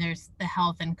 I mean, there's the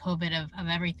health and COVID of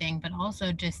everything, but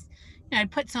also just, you know,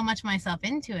 I'd put so much myself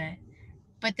into it.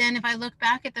 But then if I look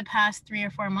back at the past 3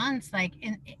 or 4 months, like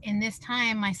in this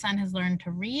time, my son has learned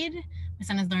to read, my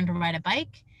son has learned to ride a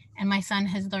bike, and my son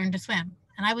has learned to swim.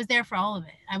 And I was there for all of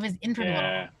it. I was integral.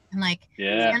 Yeah. And like,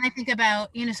 and I think about,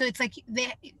 you know, so it's like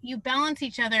you balance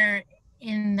each other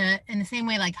in the same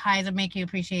way, like highs make you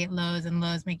appreciate lows and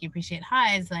lows make you appreciate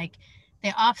highs. Like,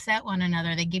 they offset one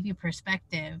another. They give you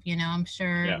perspective, you know. I'm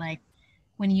sure like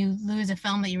when you lose a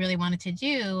film that you really wanted to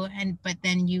do, but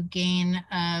then you gain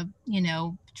a, you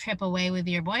know, trip away with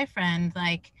your boyfriend,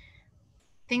 like,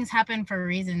 things happen for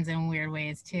reasons in weird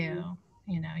ways too.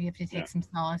 You know, you have to take some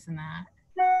solace in that.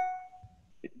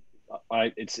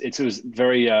 It was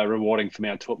very rewarding for me.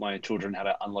 I taught my children how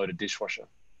to unload a dishwasher.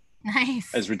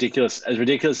 Nice. As ridiculous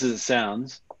as it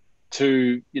sounds,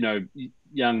 to, you know,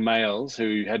 young males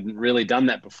who hadn't really done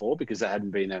that before because that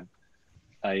hadn't been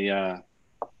a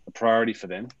priority for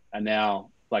them, are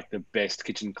now like the best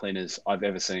kitchen cleaners I've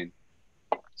ever seen.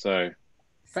 So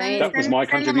that was my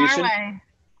contribution.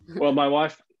 Well, my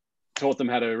wife taught them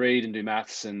how to read and do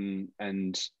maths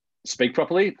and speak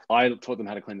properly. I taught them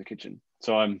how to clean the kitchen.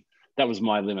 So that was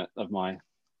my limit of my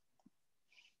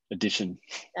addition.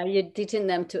 Are you teaching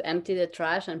them to empty the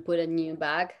trash and put a new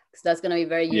bag? Because that's going to be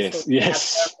very useful.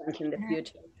 Yes. In the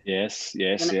future. Yes.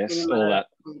 All that.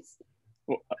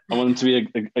 I want them to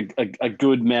be a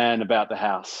good man about the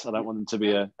house. I don't want them to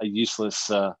be a useless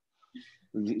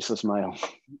male.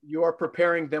 You are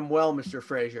preparing them well, Mr.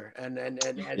 Fraser. And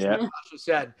as Natasha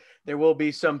said, there will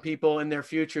be some people in their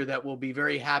future that will be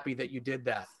very happy that you did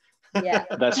that. Yeah,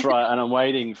 that's right. And I'm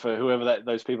waiting for whoever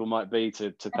those people might be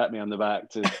to pat me on the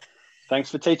back. Thanks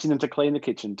for teaching them to clean the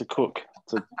kitchen, to cook,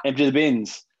 to empty the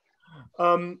bins.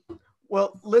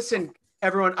 Well, listen,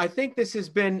 everyone, I think this has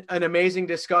been an amazing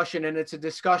discussion, and it's a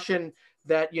discussion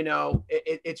that, you know,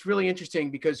 it's really interesting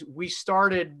because we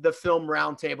started the film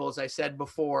roundtable, as I said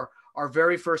before. Our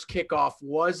very first kickoff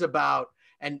was about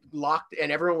and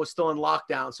everyone was still in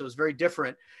lockdown, so it was very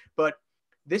different. But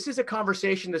this is a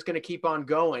conversation that's going to keep on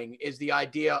going, is the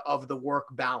idea of the work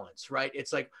balance, right?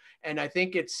 It's like, and I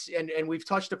think it's, and we've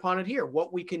touched upon it here,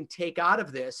 what we can take out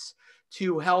of this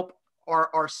to help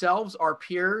ourselves, our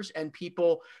peers, and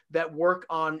people that work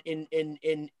on in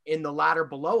the ladder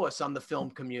below us on the film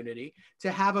community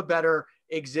to have a better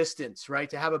existence, right?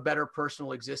 To have a better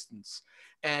personal existence.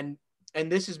 And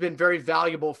this has been very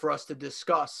valuable for us to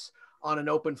discuss on an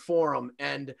open forum.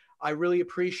 And I really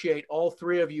appreciate all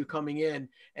three of you coming in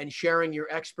and sharing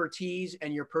your expertise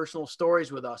and your personal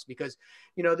stories with us, because,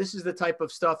 you know, this is the type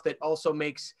of stuff that also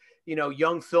makes, you know,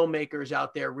 young filmmakers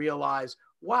out there realize,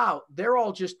 wow, they're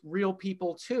all just real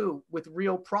people too, with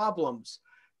real problems.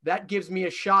 That gives me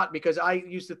a shot, because I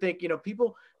used to think, you know,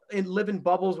 people live in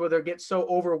bubbles where they get so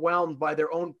overwhelmed by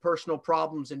their own personal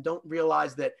problems and don't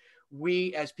realize that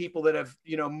we, as people that have,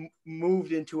 you know,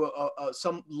 moved into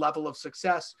some level of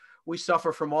success, we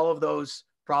suffer from all of those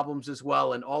problems as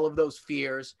well, and all of those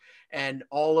fears and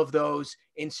all of those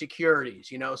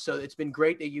insecurities, you know. So it's been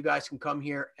great that you guys can come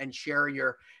here and share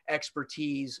your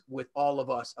expertise with all of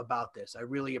us about this. I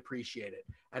really appreciate it.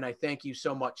 And I thank you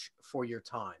so much for your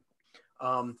time.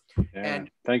 And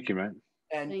thank you, man.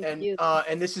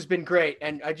 And this has been great.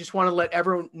 And I just want to let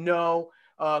everyone know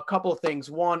a couple of things.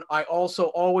 One, I also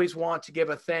always want to give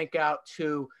a thank out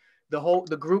to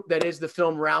the group that is the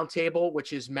Film Roundtable,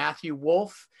 which is Matthew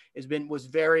Wolf was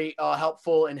very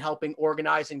helpful in helping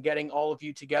organize and getting all of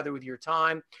you together with your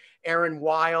time. Aaron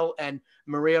Weil and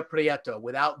Maria Prieto.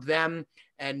 Without them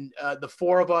and the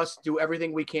four of us do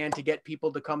everything we can to get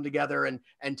people to come together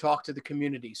and talk to the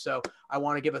community. So I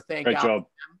want to give a thank out to them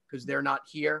because they're not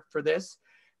here for this.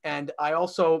 And I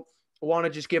also want to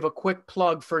just give a quick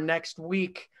plug for next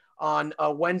week on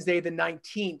Wednesday the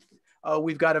 19th.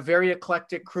 We've got a very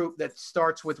eclectic group that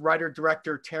starts with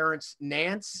writer-director Terrence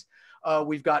Nance.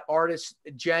 We've got artist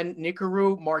Jen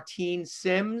Nikaru, Martine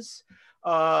Sims,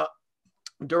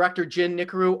 director Jen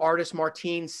Nikaru, artist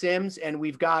Martine Sims, and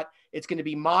it's going to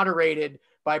be moderated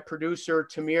by producer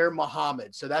Tamir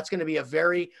Muhammad. So that's going to be a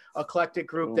very eclectic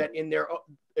group that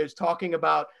is talking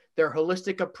about their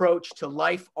holistic approach to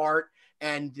life, art,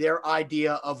 and their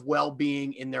idea of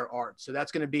well-being in their art. So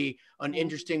that's going to be an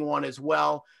interesting one as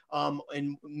well.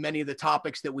 And many of the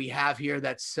topics that we have here,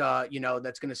 that's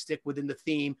going to stick within the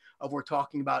theme of we're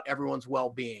talking about everyone's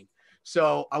well-being.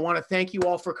 So I want to thank you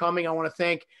all for coming. I want to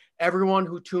thank everyone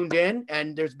who tuned in,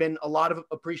 and there's been a lot of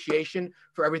appreciation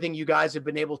for everything you guys have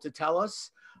been able to tell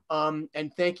us.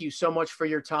 And thank you so much for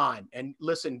your time. And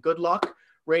listen, good luck.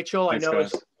 Rachel, thanks, I know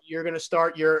you're going to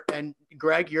start and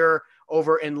Greg, you're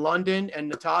over in London, and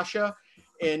Natasha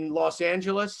in Los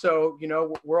Angeles. So,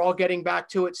 we're all getting back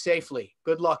to it safely.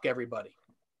 Good luck, everybody.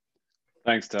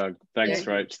 Thanks, Doug. Thanks,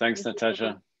 Rach. Thanks,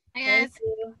 Natasha. Hey, guys.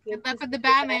 Good luck with the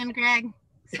Batman, Greg.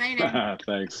 Excited.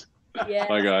 Thanks. Yeah.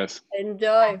 Bye, guys.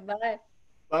 Enjoy. Bye.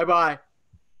 Bye-bye.